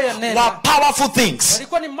mambo aliyoyanena were powerful things.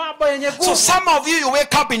 yalikuwa ni mambo yenye nguvu. So some of you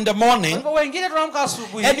wake up in the morning Wengine tunaamka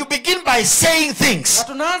asubuhi and you begin by saying things, na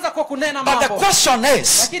tunaanza kwa kunena but the mambo. question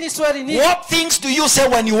is, Lakini swali ni what things do you say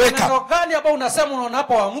when you wake neno up? gani ambao unasema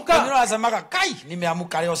unapoamka? Wengine wanasemaga, kai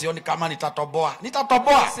nimeamka leo sioni kama nitatoboa.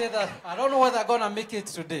 Nitatoboa. Say that I don't know whether I'm going to make it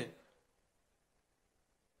today.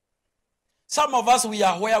 Some of us, we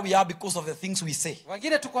are where we are because of the things we say.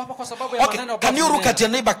 Wengine tuko hapa kwa sababu ya maneno. Okay, can you look at your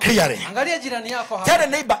neighbor clearly? Angalia jirani yako hapa. Tell the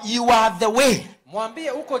neighbor, you are the way.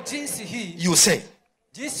 Mwambie uko jinsi hii. You say.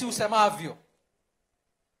 Jinsi usemavyo.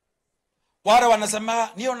 Wale wanasema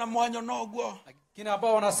niyo na mwanyo noguo. Kina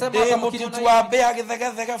ambao wanasema hata mkiniona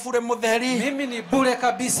githegethege fure mutheri. Mimi ni bure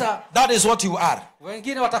kabisa. That is what you are.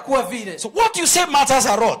 Wengine watakuwa vile. So what you say matters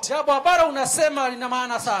a lot. Jambo ambalo unasema lina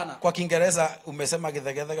maana sana. Kwa Kiingereza umesema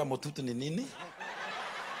githegethege mututu ni nini?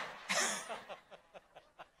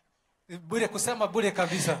 Bure kusema bure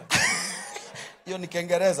kabisa. Hiyo ni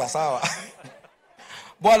Kiingereza sawa.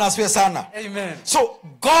 Bwana asifiwe sana. Amen. So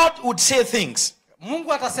God would say things.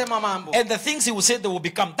 Mungu atasema mambo. And the things he will say they will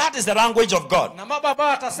become. That is the language of God. Na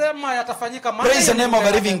baba atasema yatafanyika mambo. Praise the name of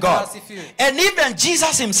the living God. And even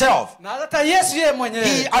Jesus himself, na hata Yesu yeye mwenyewe,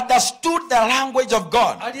 he understood the language of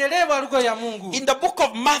God. Alielewa lugha ya Mungu. In the book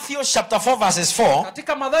of Matthew chapter 4 verses 4,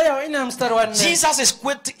 katika Mathayo 4 mstari wa 4, Jesus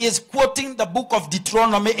is quoting the book of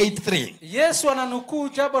Deuteronomy 8:3. Yesu ananukuu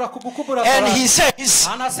jambo la kumbukumbu la And he says,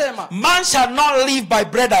 anasema, man shall not live by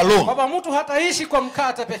bread alone. Baba mtu hataishi kwa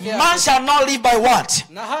mkate pekee yake. Man shall not live by what?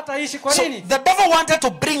 Na hataishi kwa So nini? the devil wanted to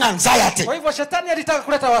bring anxiety. Kwa hivyo shetani alitaka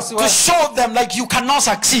kuleta To wasiwasi. show them like you cannot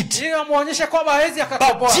succeed. Ili amuonyeshe kwamba hawezi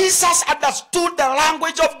akatoboa. But Jesus understood the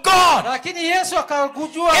language of God. Lakini Yesu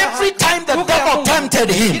akagundua Every time the devil tempted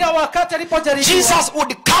him, kila wakati alipojaribiwa, Jesus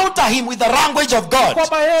would counter him with the language of God.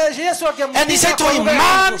 kwamba Yesu And he said to him,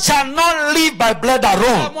 man shall not live by bread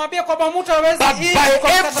alone, amwambia kwamba mtu hawezi but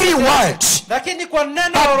by every word, lakini kwa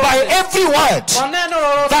neno but by lolote, every word kwa neno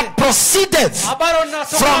lolote that proceedeth ambalo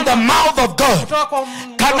linatokana from the mouth of God. kutoka kwa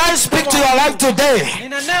Can I speak to your life today?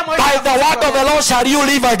 By the word of the Lord shall you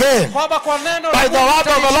live again. kwamba kwa neno By the word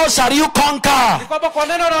of the Lord shall you conquer. kwamba kwa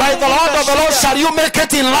neno la By the Mungu word of the Lord utashinda. shall you make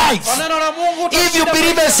it in life. Kwa neno la Mungu If you utashinda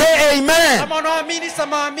believe maisha. it, say amen. Kama unaamini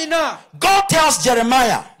sema amina. God tells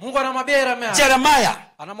Jeremiah, Mungu anamwambia Yeremia, Jeremiah,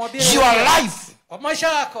 anamwambia your Yeremia, life, kwa maisha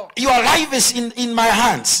yako, your life is in my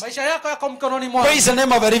hands. maisha yako yako mkononi mwangu. Praise the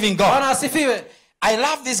name of the living God. Bwana asifiwe. I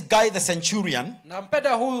love this guy, the centurion.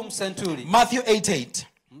 Nampenda huyu msenturi. Matthew 8:8.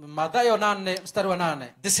 Mathayo 8 mstari wa 8.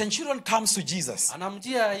 The centurion comes to Jesus.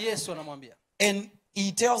 Anamjia Yesu anamwambia. And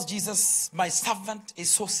he tells Jesus, my servant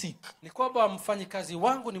is so sick. Ni kwamba mfanyikazi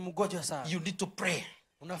wangu ni mgonjwa sana. You need to pray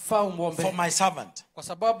Unafaa umuombe for my servant. kwa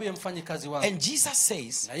sababu ya mfanyikazi wangu. And Jesus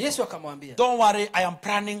says, Na Yesu akamwambia, don't worry, I am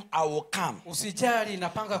planning, I will come. usijali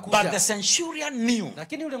napanga kuja. But the centurion knew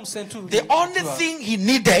Lakini yule msenturi, the only thing he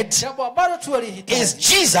needed jambo ambalo tu alihitaji is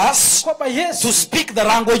Jesus kwamba Yesu to speak the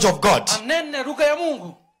language of God. anene lugha ya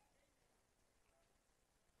Mungu.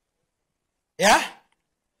 Yeah?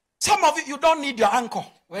 Some of you don't need your uncle.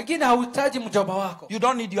 Wengine hauhitaji mjomba wako. You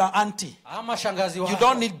don't need your auntie. Ama shangazi wako. You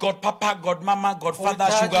don't need godpapa, godmama, godfather,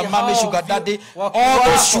 Uhitaji sugar mommy, hao sugar daddy, wako all wako.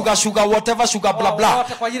 those sugar, whatever, sugar, blah, blah.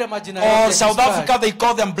 Wote kwa ile majina Or yote. South Africa, they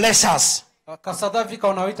call them blessers. Kwa South Africa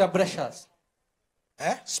wanaoita blessers.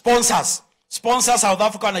 Sponsors. Sponsors South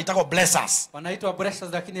Africa wanaitwa blessers. Wanaitwa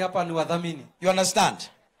blessers lakini hapa ni wadhamini. You understand?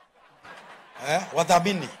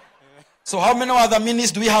 Wadhamini. So how many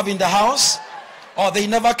wadhaminis do we have in the house? Or they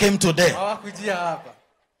never came today? Hawakujia hapa.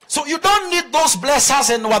 So you don't need those blessers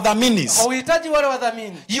and wadhaminis. Hauhitaji wale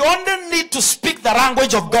wadhamini. You only need to speak the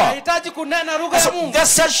language of God. Unahitaji kunena lugha ya So Mungu. the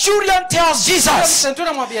centurion tells Jesus,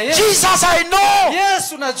 Jesus, I know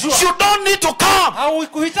Yesu najua. you don't need to come.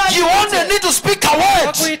 Haukuhitaji. You only need to speak a word.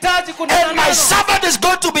 Hakuhitaji kunena And my servant is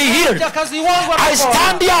going to be healed. I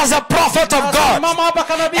stand here as a prophet of God. And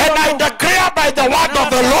I declare by the word of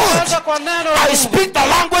the Lord, I speak the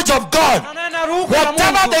language of God.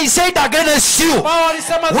 Whatever they said against you,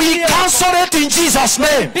 we cancel it in Jesus'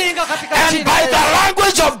 name. And by the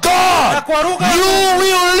language of God, you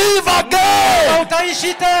will live again.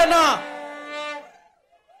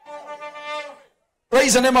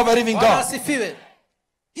 Praise the name of the living God.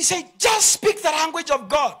 He said, just speak the language of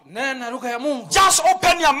God. Nena lugha ya Mungu. Just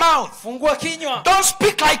open your mouth. Fungua kinywa. Don't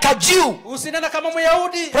speak like a Jew. Usinena kama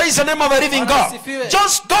Myahudi. Praise the name of the living God.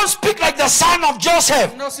 Just don't speak like the son of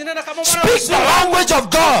Joseph. Speak the language of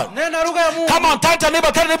God. Nena lugha ya Mungu. Come on, tell your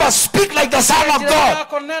neighbor, speak like the son of God.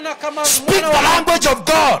 Speak the language of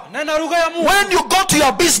God. Nena lugha ya Mungu. When you go to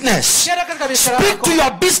your business, speak to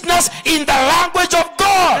your business in the language of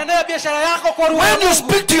God. When you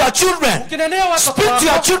speak to your children, speak to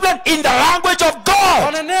your children in the language of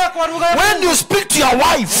God. When you speak to your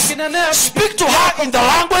wife, speak to her in the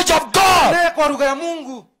language of God.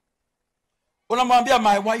 Unamwambia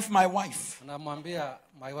my wife, my wife. Unamwambia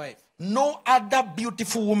my wife. No other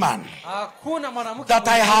beautiful woman that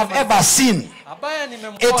I have ever seen.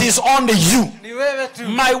 It is only you.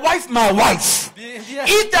 My wife, my wife.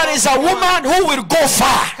 If there is a woman who will go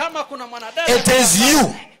far, it is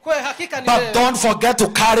you. But don't forget to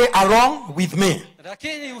carry along with me.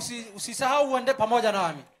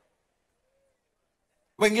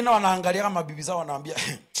 Wengine wanaangalia kama bibi zao wanaambia.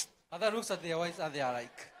 Other looks at their wives and they are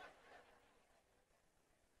like.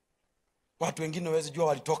 Watu wengine hawezi jua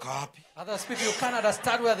walitoka wapi. Others people you can't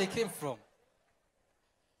understand where they came from.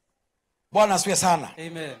 Bwana asifiwe sana.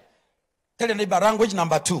 Amen. Tell your neighbor, language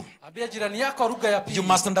number 2. You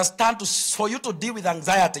must understand for you to deal with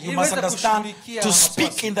anxiety. You must understand to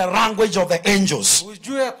speak in the language of the angels.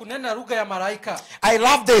 I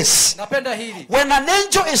love this. When an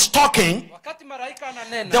angel is talking,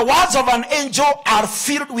 the words of an angel are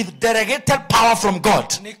filled with delegated power from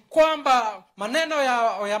God.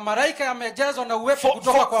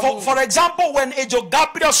 For example, when Angel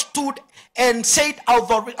Gabriel stood and said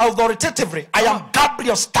authoritatively, I am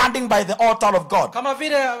Gabriel standing by the altar of God.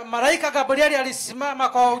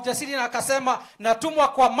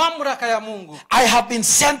 I have been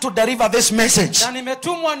sent to deliver this message.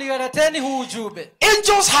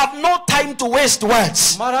 Angels have no time to waste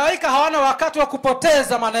words. They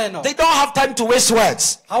don't have time to waste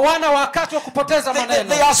words.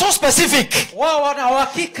 They are so specific.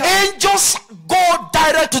 Angels go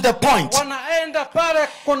direct to the point. And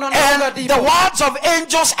the words of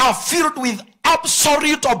angels are filled with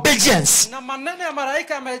absolute obedience and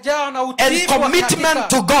commitment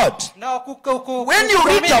to God. When you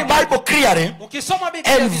read your Bible clearly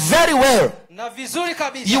and very well,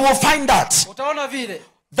 you will find that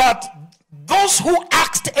those who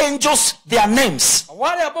asked angels their names,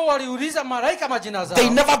 they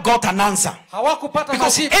never got an answer.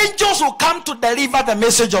 Because angels will come to deliver the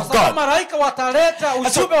message of God.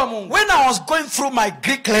 So when I was going through my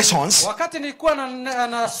Greek lessons, I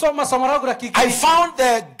found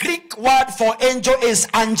the Greek word for angel is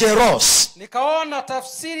angelos. And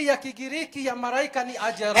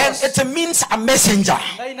it means a messenger.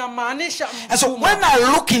 And so when I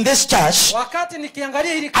look in this church,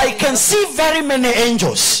 I can see very many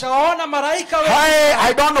angels.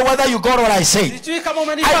 I don't know whether you got what I say.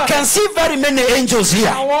 I can see very many angels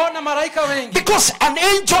here. Because an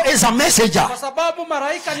angel is a messenger.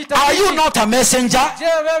 Are you not a messenger?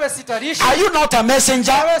 Are you not a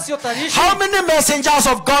messenger? How many messengers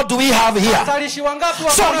of God do we have here?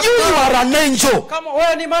 So you are an angel.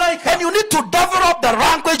 And you need to develop the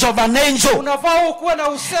language of an angel.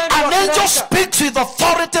 An angel speaks with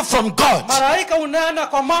authority from God.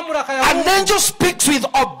 An angel speaks with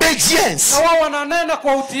obedience.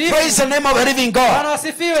 Praise the name of the living God.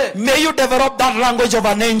 May you develop that language of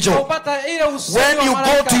an angel. When you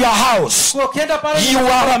go to your house, you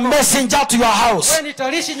are a messenger to your house.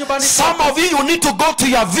 Some of you need to go to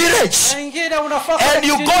your village and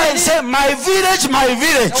you go and say, my village, my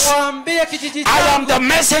village, I am the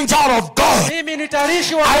messenger of God.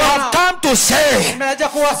 I have come to say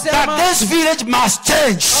that this village must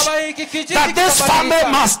change, that this family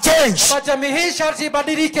must change,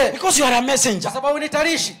 because you are a messenger.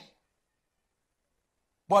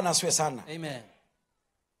 Amen.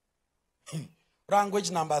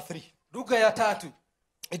 Language number 3.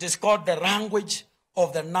 It is called the language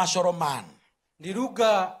of the natural man.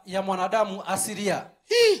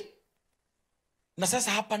 Na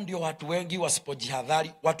sasa hapa ndio watu wengi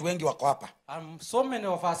wasipojihadhari, watu wengi wako hapa. So many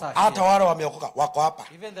of us are hata wale wameokoka wako hapa.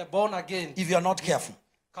 Even the born again. If you are not careful.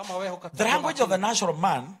 The language of the natural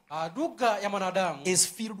man is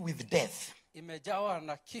filled with death.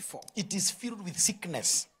 It is filled with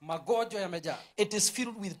sickness. It is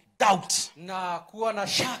filled with doubt.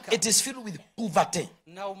 It is filled with poverty.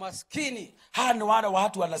 Hawa ni wale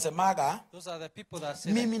watu wanasemaga,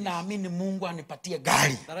 mimi naamini Mungu anipatie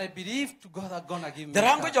gari. The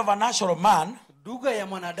language of a natural man lugha ya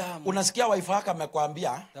mwanadamu. Unasikia wife yako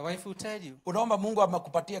amekwambia, The wife will tell you, unaomba Mungu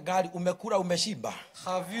amekupatia gari, umekula umeshiba.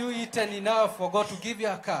 Have you eaten enough for God to give you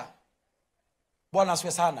a car? Bwana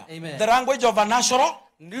asifiwe sana. Amen. The language of a natural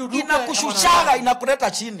inakushushaga,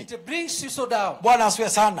 inakuleta chini. It brings you so down. Bwana asifiwe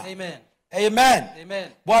sana. Amen. Amen.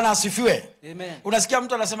 Amen. Bwana asifiwe. Amen. Unasikia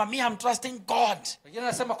mtu anasema me I'm trusting God.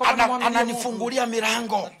 Ananifungulia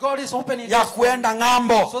milango ya kuenda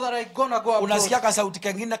ng'ambo. So that I gonna go abroad. Unasikia ka sauti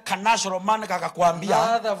kingine kanashoro man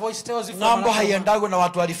kakakwambia ng'ambo haiendagwi na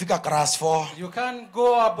watu walifika class 4. You can't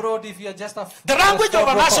go abroad if you are just a The language of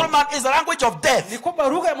a natural man is the language of death. Ni kwamba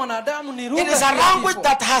lugha ya mwanadamu ni lugha. It is a language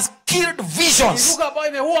that has killed visions. Ni lugha ambayo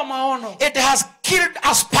imeua maono. It has killed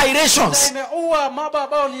aspirations. Imeua mambo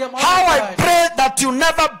ambayo ni ya maono. How I pray that you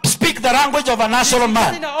never speak the language of a natural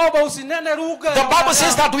man. The Bible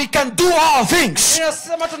says that we can do all things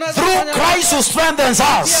through Christ who strengthens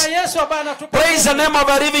us. Praise the name of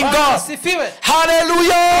the living God.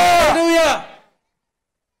 Hallelujah. Hallelujah.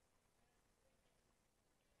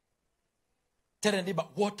 Tell your neighbor,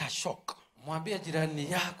 what a shock. Mwambie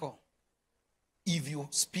jirani yako, if you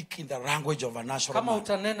speak in the language of a natural kama man.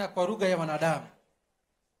 utanena kwa lugha ya wanadamu.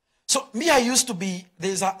 So me, I used to be,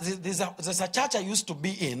 there's a church I used to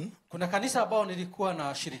be in. Kuna kanisa ambao nilikuwa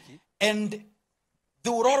na shiriki. And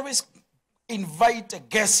they would always invite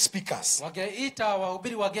guest speakers. Wageita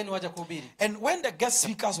wahubiri wageni waje kuhubiri. And when the guest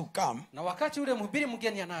speakers would come, na wakati ule mhubiri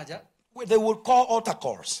mgeni anaja, they would call altar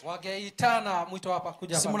calls. Wageitana mwito hapa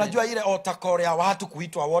kuja hapa. Si mnajua ile altar call ya watu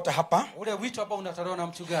kuitwa wote hapa? Ule wito ambao unatolewa na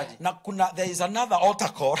mchungaji. Na there is another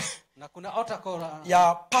altar call. Na kuna altar call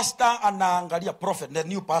ya pastor anaangalia, prophet, the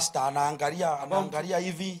new pastor anaangalia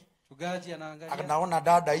hivi. Mchungaji anaangalia. Anaona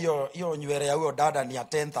dada hiyo nywele ya huyo dada ni ya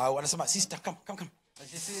 10,000. Anasema sister come.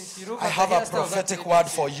 I have a prophetic word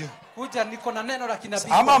for you. Kuja niko na neno la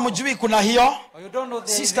kinabii. Ama mjui kuna hiyo? You don't know the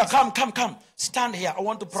sister come. Stand here. I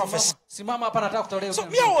want to prophesy. Simama hapa nataka kutolea. So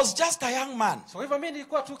me, I was just a young man. So hivyo mimi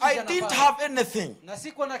nilikuwa tu kijana. I didn't have anything. Na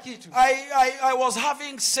sikuwa na kitu. I was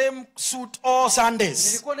having same suit all Sundays.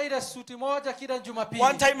 Nilikuwa na ile suti moja kila Jumapili.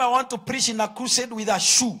 One time I want to preach in a crusade with a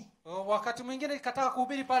shoe. Wakati mwingine nikataka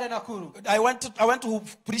kuhubiri pale Nakuru. I went to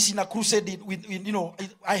preach in a crusade with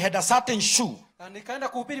I had a certain shoe. Nikaenda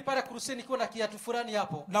kuhubiri pale crusade nikiwa na kiatu fulani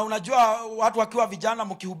hapo. Na unajua watu wakiwa vijana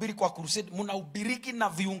mkihubiri kwa crusade mnahubiriki na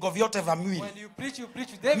viungo vyote vya mwili. When you preach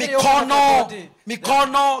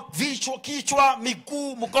mikono, vichwa, kichwa,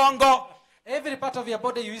 miguu, mgongo. Every part of your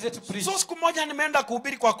body you use it to preach. So siku moja nimeenda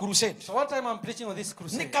kuhubiri kwa crusade. So one time I'm preaching on this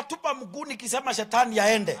crusade. Nikatupa mguu nikisema shetani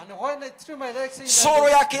yaende. And when I threw my legs in, soro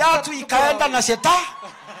ya kiatu ikaenda na shetani.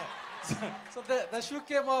 So the shoe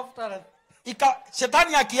came off.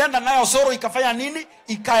 Shetani akienda nayo soro ikafanya nini?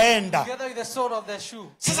 Ikaenda. Together with the sole of the shoe.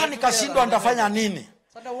 Sasa nikashindwa ndafanya nini?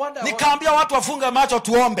 Nikaambia watu wafunge macho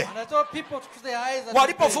tuombe.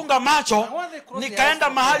 Walipofunga macho, nikaenda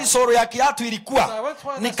mahali soro ya kiatu ilikuwa,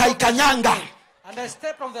 nikaikanyanga.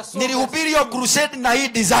 Nilihubiri hiyo crusade na hii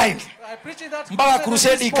design mpaka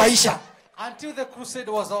crusade ikaisha. Until the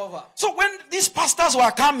crusade was over. So when these pastors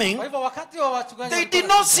were coming, they did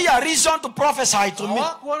not see a reason to prophesy to me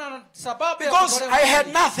because I had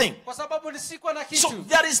nothing. So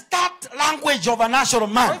there is that language of a natural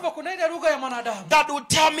man that will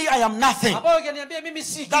tell me I am nothing.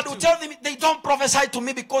 That will tell me they don't prophesy to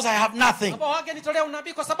me because I have nothing. But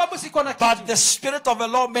the Spirit of the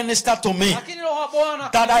Lord ministered to me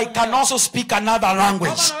that I can also speak another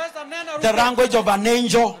language. The language of an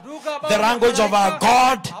angel, the language of our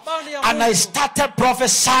God, and I started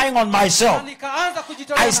prophesying on myself.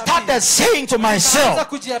 I started saying to myself,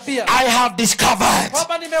 I have discovered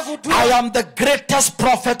I am the greatest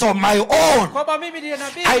prophet of my own.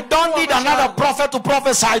 I don't need another prophet to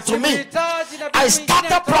prophesy to me. I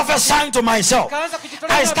started prophesying to myself.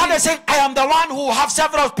 I started saying, I am the one who have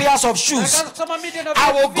several pairs of shoes.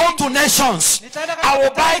 I will go to nations. I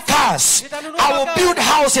will buy cars. I will build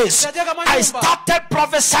houses. I started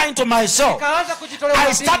prophesying to myself.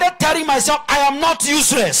 I started telling myself I am not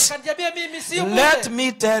useless. Let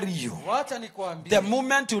me tell you, the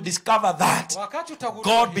moment you discover that,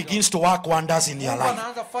 God begins to work wonders in your life.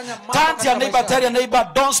 Turn to your neighbor, tell your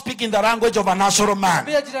neighbor, don't speak in the language of a natural man.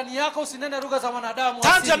 Turn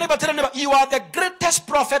to your neighbor, tell your neighbor, you are the greatest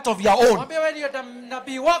prophet of your own.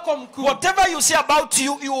 Whatever you say about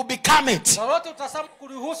you, you will become it.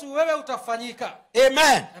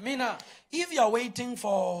 Amen. If you are waiting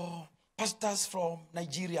for pastors from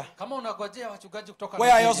Nigeria,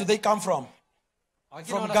 where else do they come from?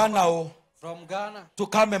 From Ghana or from Ghana to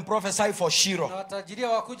come and prophesy for Shiloh. watajiria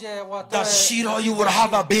wakuje watoe That Shiloh you will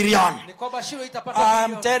have a billion. ni kwamba Shiloh itapata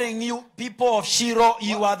bilioni. I'm telling you, people of Shiloh,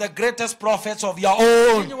 you are the greatest prophets of your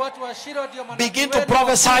own. Ninyi watu wa Shiloh ndio manabii Begin to wenu.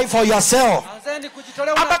 prophesy for yourself. Anzeni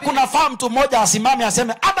kujitolea Hata unabii. kuna fahamu mtu mmoja asimame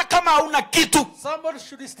aseme hata kama hauna kitu Somebody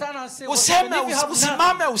should stand and say, useme,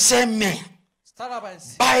 usimame useme,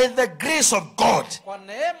 by the grace of God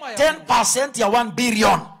 10% ya 1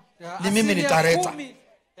 billion ni mimi nitaleta.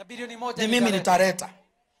 Ni mimi nitaleta.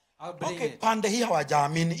 Okay, pande hii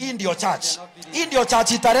hawajaamini. Hii ndio church. Hii ndio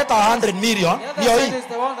church italeta 100 million. Ndio hii.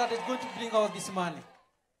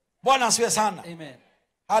 Bwana asiwe sana. Amen.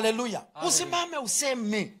 Hallelujah. Usimame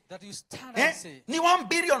useme. Ni 1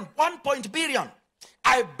 billion, 1 billion.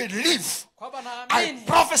 I believe. I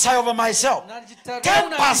prophesy over myself.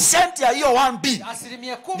 10% ya hiyo 1B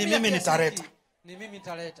ni mimi nitaleta. Ni mimi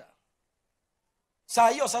nitaleta. Saa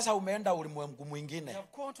hiyo sasa umeenda ulimwengu mwingine.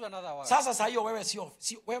 Sasa hiyo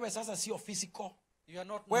wewe sasa sio physical.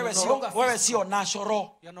 Wewe sio natural.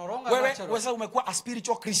 Wewe sasa umekuwa a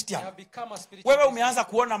spiritual Christian. Wewe umeanza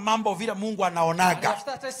kuona mambo vile Mungu anaonaga.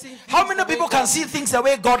 How many people can see things the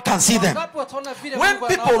way God can see them? When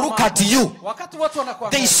people look at you,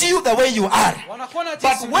 they see you the way you are.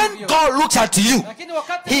 But when God looks at you,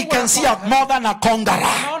 He can see you more than a conqueror.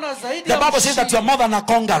 The Bible says that you are more than a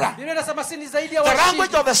conqueror.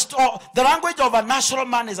 The language of a natural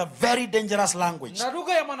man is a very dangerous language.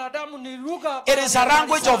 It is a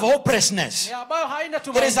language of hopelessness.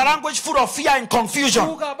 It is a language full of fear and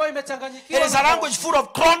confusion. It is a language full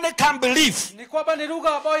of chronic unbelief. Praise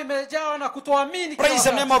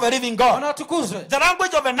the name of the living God. The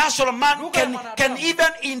language of a natural man can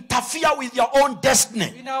even interfere with your own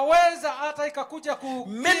destiny.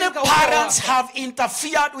 Many parents have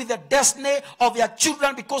interfered with the destiny of their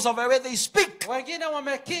children because of the way they speak.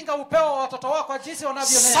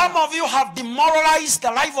 Some of you have demoralized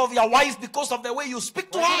the life of your wife because of the way you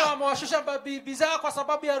speak to her.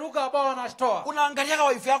 Unaangalia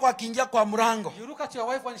wife yako akiingia kwa mlango.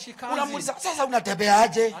 Unamuuliza sasa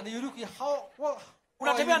unatembeaje?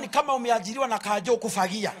 Unatembea ni kama umeajiriwa na kajo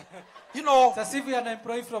kufagia. You know,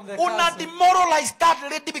 una demoralize that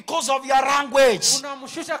lady because of your language.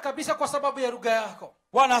 Unamshusha kabisa kwa sababu ya lugha yako.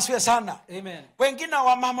 Bwana asifiwe sana. Amen. Wengine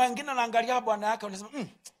wa mama wengine naangalia bwana yake wanasema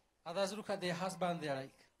others look at their husband, they are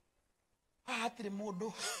like hatri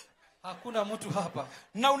mudo. Hakuna mtu hapa.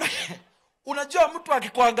 Na unajua mtu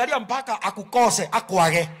akikuangalia mpaka akukose,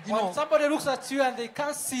 akuage. When somebody looks at you and they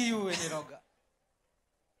can't see you any longer.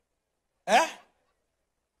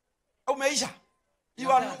 Umeisha.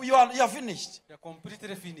 You are finished. You are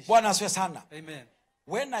completely finished. Bwana asifiwe sana. Amen.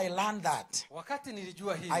 When I learned that, wakati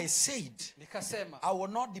nilijua hii, I said, nikasema, I will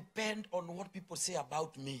not depend on what people say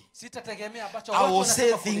about me. Sitategemea ambacho I will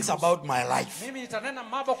say things about my life. Mimi nitanena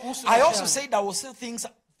mambo kuhusu I also said I will say things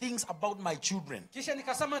about my children. Kisha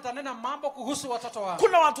nikasema nitanena mambo kuhusu watoto wangu.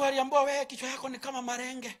 Kuna watu waliambiwa wewe kichwa yako ni kama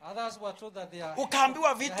marenge. Others were told that they are.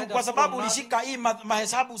 Ukaambiwa vitu kwa sababu ulishika hii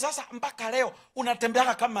mahesabu, sasa mpaka leo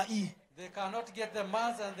unatembea kama hii. They cannot get the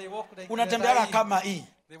maths and they walk like unatembea kama hii.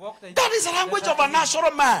 That is the language of a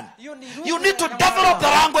natural man. You need to develop the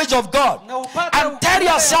language of God and tell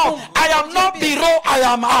yourself, I am not below, I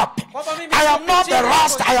am up. I am not the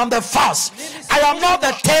last, I am the first. I am not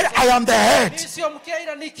the tail, I am the head.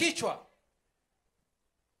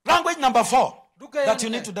 Language number 4 that you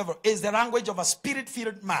need to develop is the language of a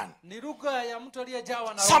spirit-filled man.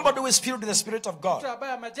 Somebody who is filled with the Spirit of God.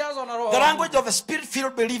 The language of the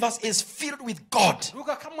spirit-filled believers is filled with God.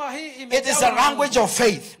 It is a language of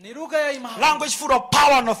faith. Language full of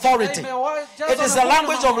power and authority. It is a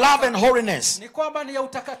language of love and holiness.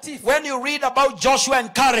 When you read about Joshua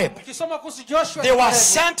and Caleb, they were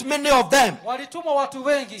sent, many of them.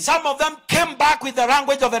 Some of them came back with the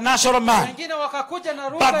language of the natural man.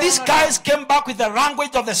 But these guys came back with the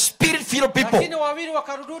language of the spirit-filled people.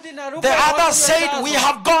 The others said, we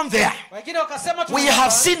have gone there. We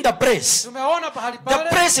have seen the place. The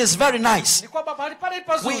place is very nice.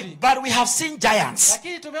 But we have seen giants.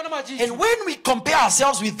 And when we compare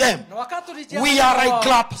ourselves with them, we are like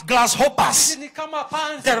grasshoppers.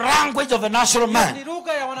 The language of the natural man.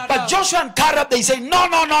 But Joshua and Caleb, they say, no.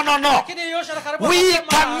 We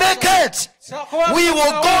can make it. We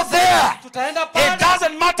will go there. It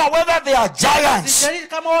doesn't matter whether they are giants.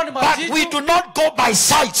 But we do not go by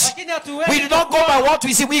sight. We do not go by what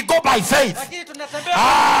we see. We go by faith.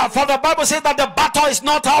 For the Bible says that the battle is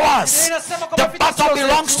not ours. The battle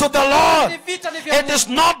belongs to the Lord. It is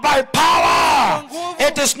not by power.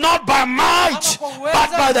 It is not by might. But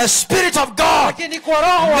by the Spirit of God.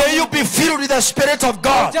 May you be filled with the Spirit of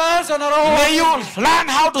God. May you learn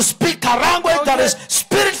how to speak a language that is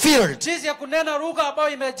spirit filled. jinsi ya kunena lugha ambayo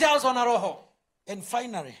imejazwa na roho. And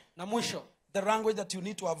finally, na mwisho, the language that you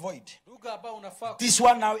need to avoid. Lugha ambayo unafaa. This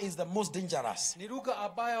one now is the most dangerous. Ni lugha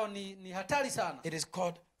ambayo ni hatari sana. It is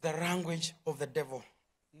called the language of the devil.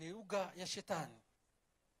 Ni lugha ya shetani.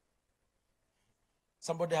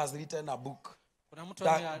 Somebody has written a book. Kuna mtu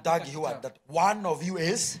that one of you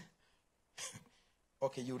is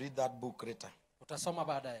okay, you read that book later. Utasoma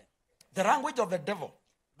baadaye. The language of the devil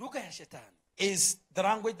lugha ya shetani is the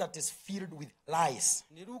language that is filled with lies.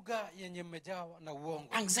 Ni lugha yenye imejawa na uongo.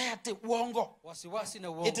 Anxiety, uongo. Wasiwasi na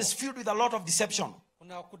uongo. It is filled with a lot of deception.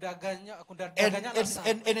 Kuna kudanganya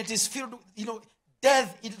and it is filled,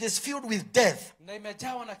 death. It is filled with death. Na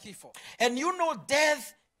imejawa na kifo. And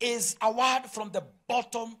death is a word from the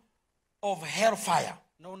bottom of hellfire.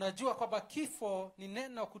 Na unajua kwamba kifo ni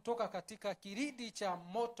neno kutoka katika kiridi cha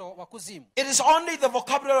moto wa kuzimu. It is only the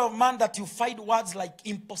vocabulary of man that you find words like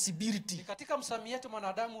impossibility, katika msamiati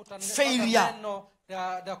mwanadamu utanipata neno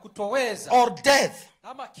ya kutoweza or death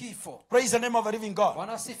ama kifo. Praise the name of the living God.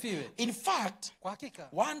 Bwana asifiwe. In fact, kwa hakika,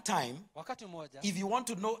 one time, wakati mmoja, if you want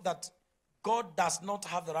to know that God does not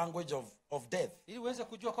have the language of death, ili uweze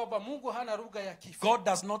kujua kwamba Mungu hana lugha ya kifo, God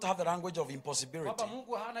does not have the language of impossibility, kwamba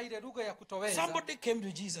Mungu hana ile lugha ya kutoweza, somebody came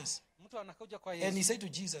to Jesus, mtu anakuja kwa Yesu, and he said to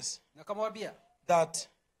Jesus, akamwambia that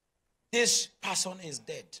this person is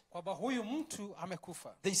dead. Kwamba huyu mtu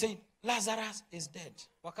amekufa. They say Lazarus is dead.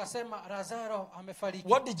 Wakasema Lazaro amefariki.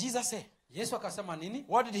 What did Jesus say? Yesu akasema nini?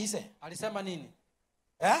 What did he say? Alisema nini?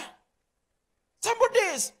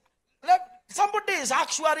 Somebody is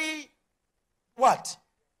actually what?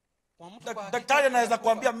 Daktari anaweza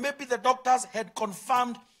kuambia maybe the doctors had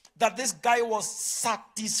confirmed that this guy was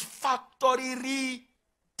satisfactorily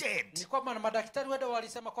dead. Ni kwamba madaktari wao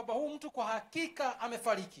walisema kwamba huyu mtu kwa hakika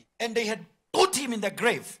amefariki. And they had put him in the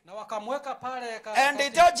grave. Na wakamweka pale and they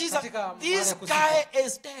tell Jesus, this guy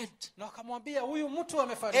is dead. Na wakamwambia huyu mtu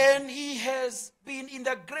amefariki. And he has been in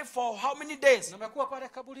the grave for how many days? Na amekuwa pale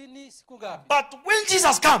kaburini siku ngapi? But when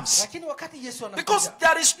Jesus comes, lakini wakati Yesu anakuja, because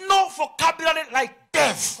there is no vocabulary like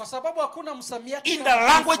death kwa sababu hakuna msamiati in the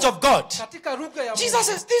language of God, katika lugha ya Mungu, Jesus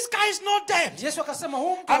says this guy is not dead. Yesu akasema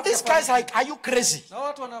huyu mtu, and this guy is like, are you crazy? Na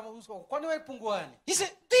watu wanamuuliza kwani wewe punguani? He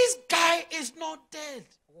said this guy is not dead.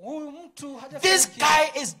 Huyu mtu hajafariki. This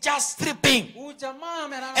guy is just sleeping. Huyu jamaa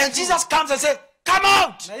amelala. And Jesus comes and says, come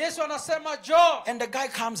out. Na Yesu anasema njoo. And the guy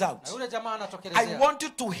comes out. Na yule jamaa anatokelezea. I want you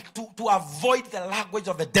to avoid the language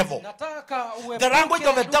of the devil. Nataka uepuke the language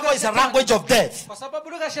of the devil is a language of death. Kwa sababu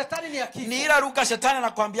lugha ya shetani ni ya kifo. Ni ile lugha shetani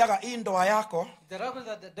anakuambiaga hii ndoa yako. The language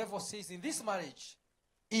that the devil says in this marriage.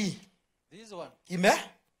 This one.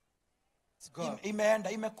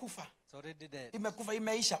 Imeenda, imekufa. It's already dead. Imekufa,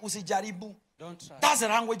 imeisha, usijaribu. Don't try. That's the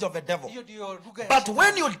language of the devil. But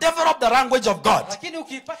when you develop the language of God,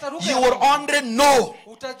 you will only know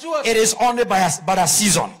it is only but a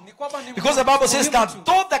season. Because the Bible says that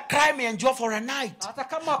though the cry may endure for a night,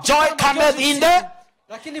 joy cometh in the...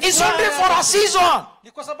 It's only for a season.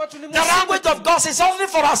 The language of God is only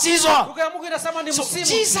for a season. So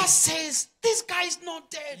Jesus says, this guy is not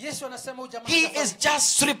dead. He is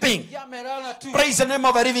just sleeping. Praise the name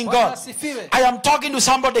of the living God. I am talking to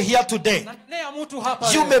somebody here today.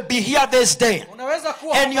 You may be here this day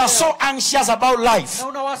and you are so anxious about life.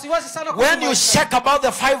 When you check about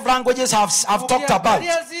the 5 languages I've talked about,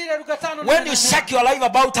 when you check your life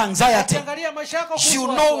about anxiety, you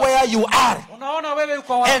know where you are.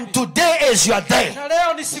 And today is your day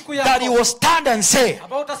that you will stand and say,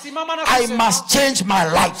 I must change my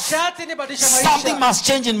life. Something must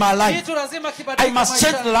change in my life. I must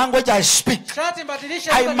change the language I speak.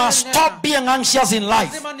 I must stop being anxious in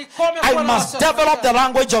life. I must develop the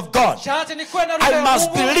language of God. I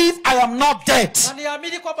must believe I am not dead.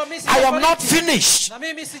 I am not finished.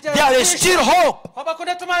 There is still hope.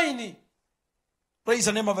 Praise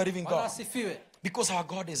the name of the living God. Because our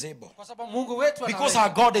God is able. Because our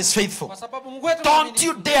God is faithful. Don't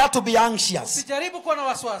you dare to be anxious.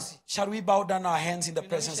 Shall we bow down our hands in the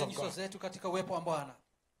presence of God?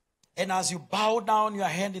 And as you bow down your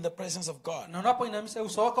hand in the presence of God,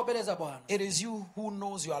 it is you who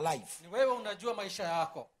knows your life.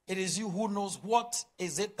 It is you who knows what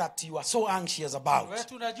is it that you are so anxious about.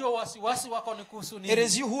 It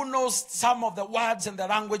is you who knows some of the words and the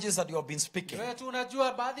languages that you have been speaking. And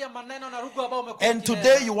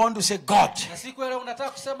today you want to say, God,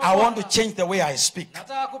 I want to change the way I speak.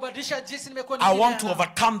 I want to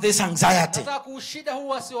overcome this anxiety.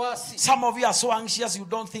 Some of you are so anxious you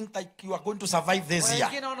don't think that you are going to survive this year.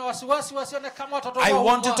 I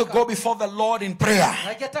want you to go before the Lord in prayer.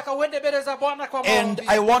 And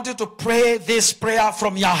I want want you to pray this prayer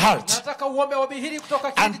from your heart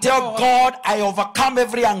and tell God, I overcome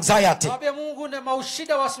every anxiety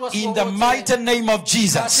in the mighty name of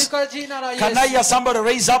Jesus. Can I hear somebody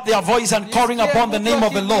raise up their voice and calling upon the name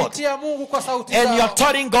of the Lord? And you're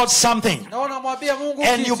telling God something,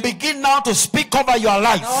 and you begin now to speak over your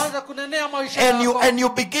life, and you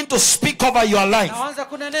begin to speak over your life,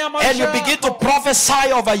 and you begin to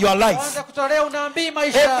prophesy over your life.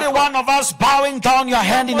 Every one of us bowing down your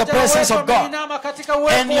hand in the presence of God,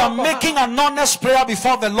 and you're making an honest prayer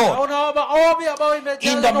before the Lord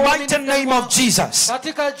in the mighty name of Jesus.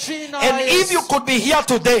 And if you could be here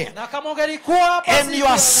today and you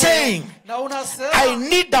are saying, I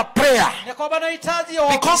need a prayer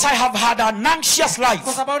because I have had an anxious life,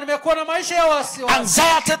 anxiety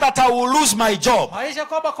that I will lose my job,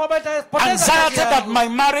 anxiety that my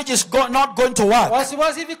marriage is not going to work.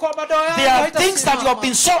 There are things that you have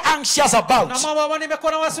been so anxious about,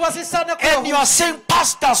 and you are saying,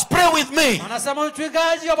 pastors, pray with me.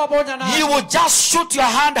 You will just shoot your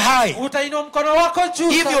hand high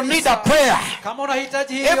if you need a prayer.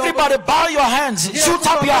 Everybody bow your hands, shoot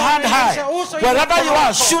up your hand high. Wherever you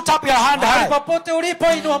are, shoot up your hand high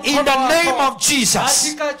in the name of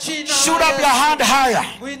Jesus. Shoot up your hand higher.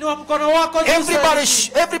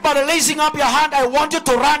 Everybody raising up your hand, I want you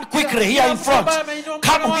to run quickly here in front.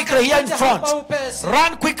 Come quickly here in front.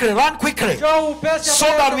 Run quickly, so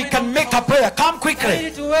that we can make a prayer. Come quickly.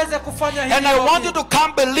 And I want you to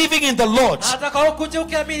come believing in the Lord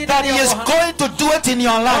that He is going to do it in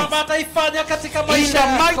your life in the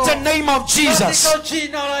mighty name of Jesus.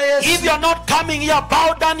 If you are not coming here,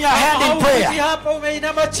 bow down your hand in prayer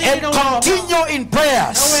and continue in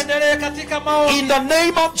prayers in the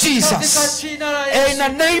name of Jesus. In the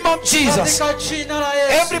name of Jesus.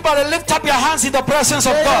 Everybody lift up your hands in the presence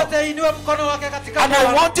of God, and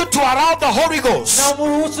I want you to allow the Holy Ghost to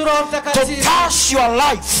touch your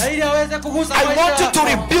life. I want you to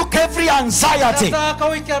rebuke every anxiety. I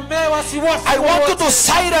want you to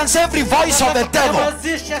silence every voice of the devil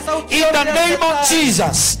in the name of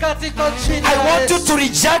Jesus. I want you to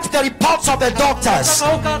reject the reports of the doctors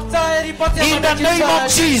in the name of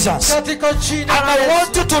Jesus. And I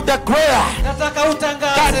want you to declare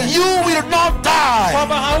that you will not die,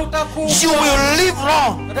 you will live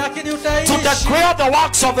long to declare the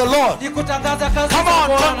works of the Lord. Come on,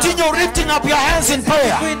 continue lifting up your hands in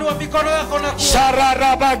prayer.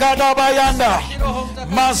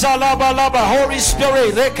 Holy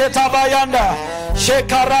Spirit,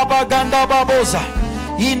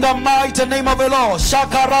 in the mighty name of the Lord.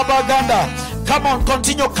 Shakarabaganda. Come on,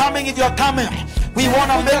 continue coming if you're coming. We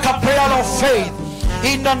want to make a prayer of faith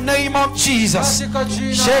in the name of Jesus.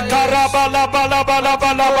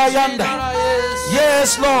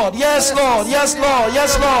 Yes, Lord. Yes, Lord. Yes, Lord.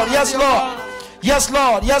 Yes, Lord. Yes, Lord. Yes,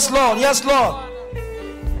 Lord. Yes, Lord. Yes, Lord.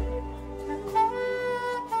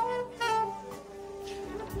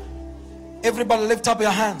 Everybody lift up your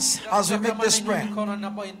hands as we make this prayer.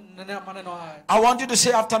 I want you to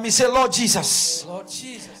say after me, say, Lord Jesus. Lord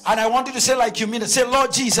Jesus. And I want you to say like you mean it. Say,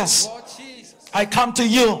 Lord Jesus. Lord Jesus. I come to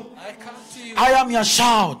you. I am your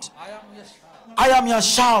child. I am your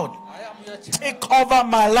child. Take over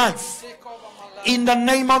my life in the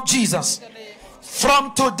name of Jesus.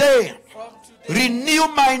 From today, renew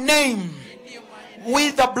my name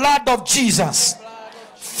with the blood of Jesus.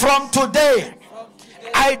 From today,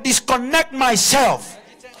 I disconnect myself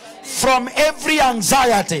from every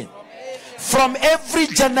anxiety, from every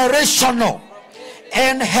generational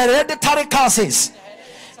and hereditary curses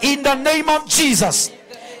in the name of Jesus.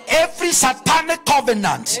 Every satanic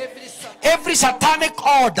covenant, every satanic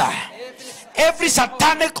order,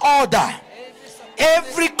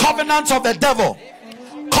 every covenant of the devil,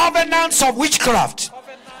 covenants of witchcraft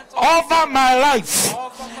over my life,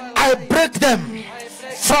 I break them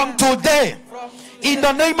from today in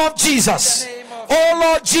the name of Jesus. Oh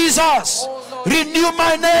Lord Jesus, renew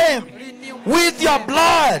my name with your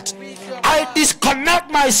blood. I disconnect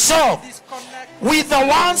myself with the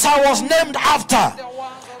ones I was named after.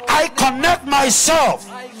 I connect myself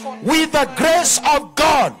with the grace of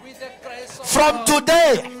God. From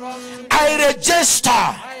today, I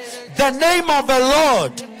register the name of the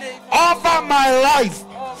Lord over my life.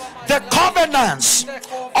 The covenants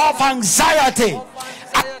of anxiety,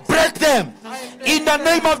 I break them in the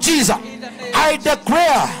name of Jesus. I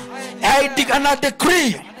declare, I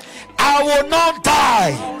decree, I will not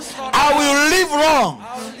die. I will live long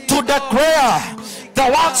to declare the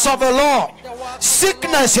works of the Lord.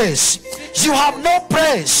 Sicknesses, you have no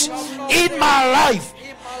place in my life.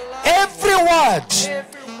 Every word,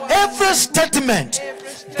 every statement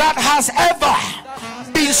that has ever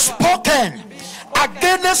been spoken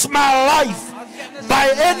against my life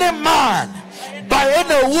by any man, by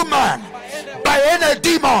any woman, by any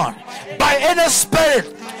demon, by any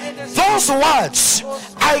spirit, those words,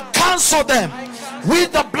 I cancel them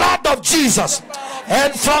with the blood of Jesus.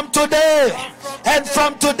 And from today,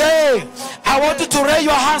 I want you to raise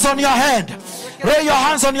your hands on your hand. Raise your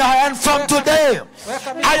hands on your hand. And from today,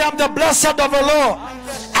 I am the blessed of the Lord.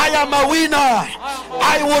 I am a winner.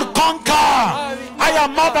 I will conquer. I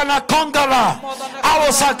am more than a conqueror. I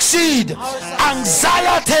will succeed.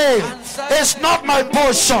 Anxiety is not my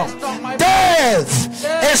portion.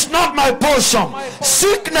 Death is not my portion.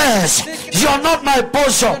 Sickness, you are not my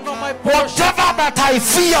portion. Whatever that I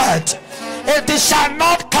feared, it shall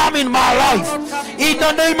not come in my life. In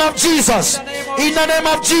the name of Jesus. In the name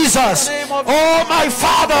of Jesus. Oh, my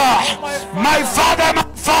Father. My Father, my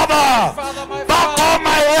Father. Battle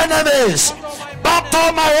my enemies.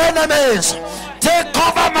 Battle my enemies. Take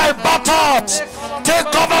over my battles. Take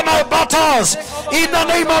over my battles. In the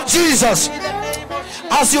name of Jesus.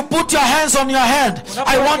 As you put your hands on your hand,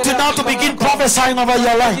 I want you now to begin prophesying over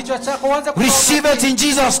your life. Receive it in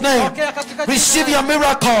Jesus' name. Receive your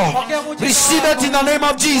miracle. Receive it in the name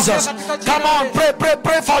of Jesus. Come on, pray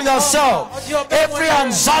for yourself. Every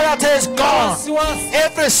anxiety is gone.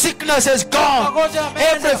 Every sickness is gone.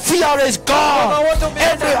 Every fear is gone.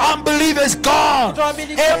 Every unbelief is gone.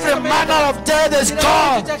 Every manner of death is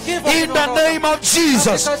gone. In the name of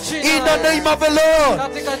Jesus. In the name of the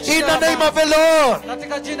Lord. In the name of the Lord.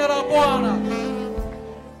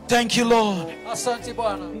 Thank you, Lord.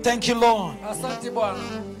 Thank you, Lord.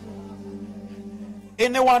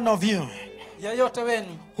 Any one of you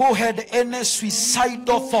who had any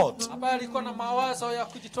suicidal thoughts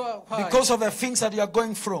because of the things that you are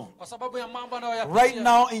going through, right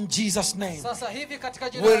now in Jesus' name,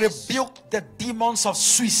 we rebuke the demons of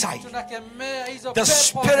suicide, the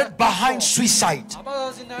spirit behind suicide.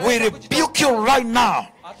 We rebuke you right now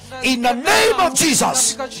in the name of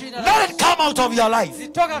Jesus. Let it come out of your life.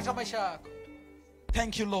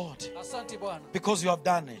 Thank you, Lord, because you have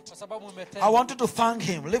done it. I want you to thank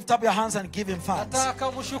Him. Lift up your hands and give Him thanks.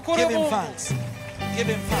 Give Him thanks. Give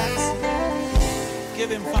Him thanks. Give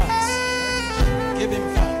Him thanks. Give Him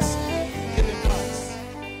thanks.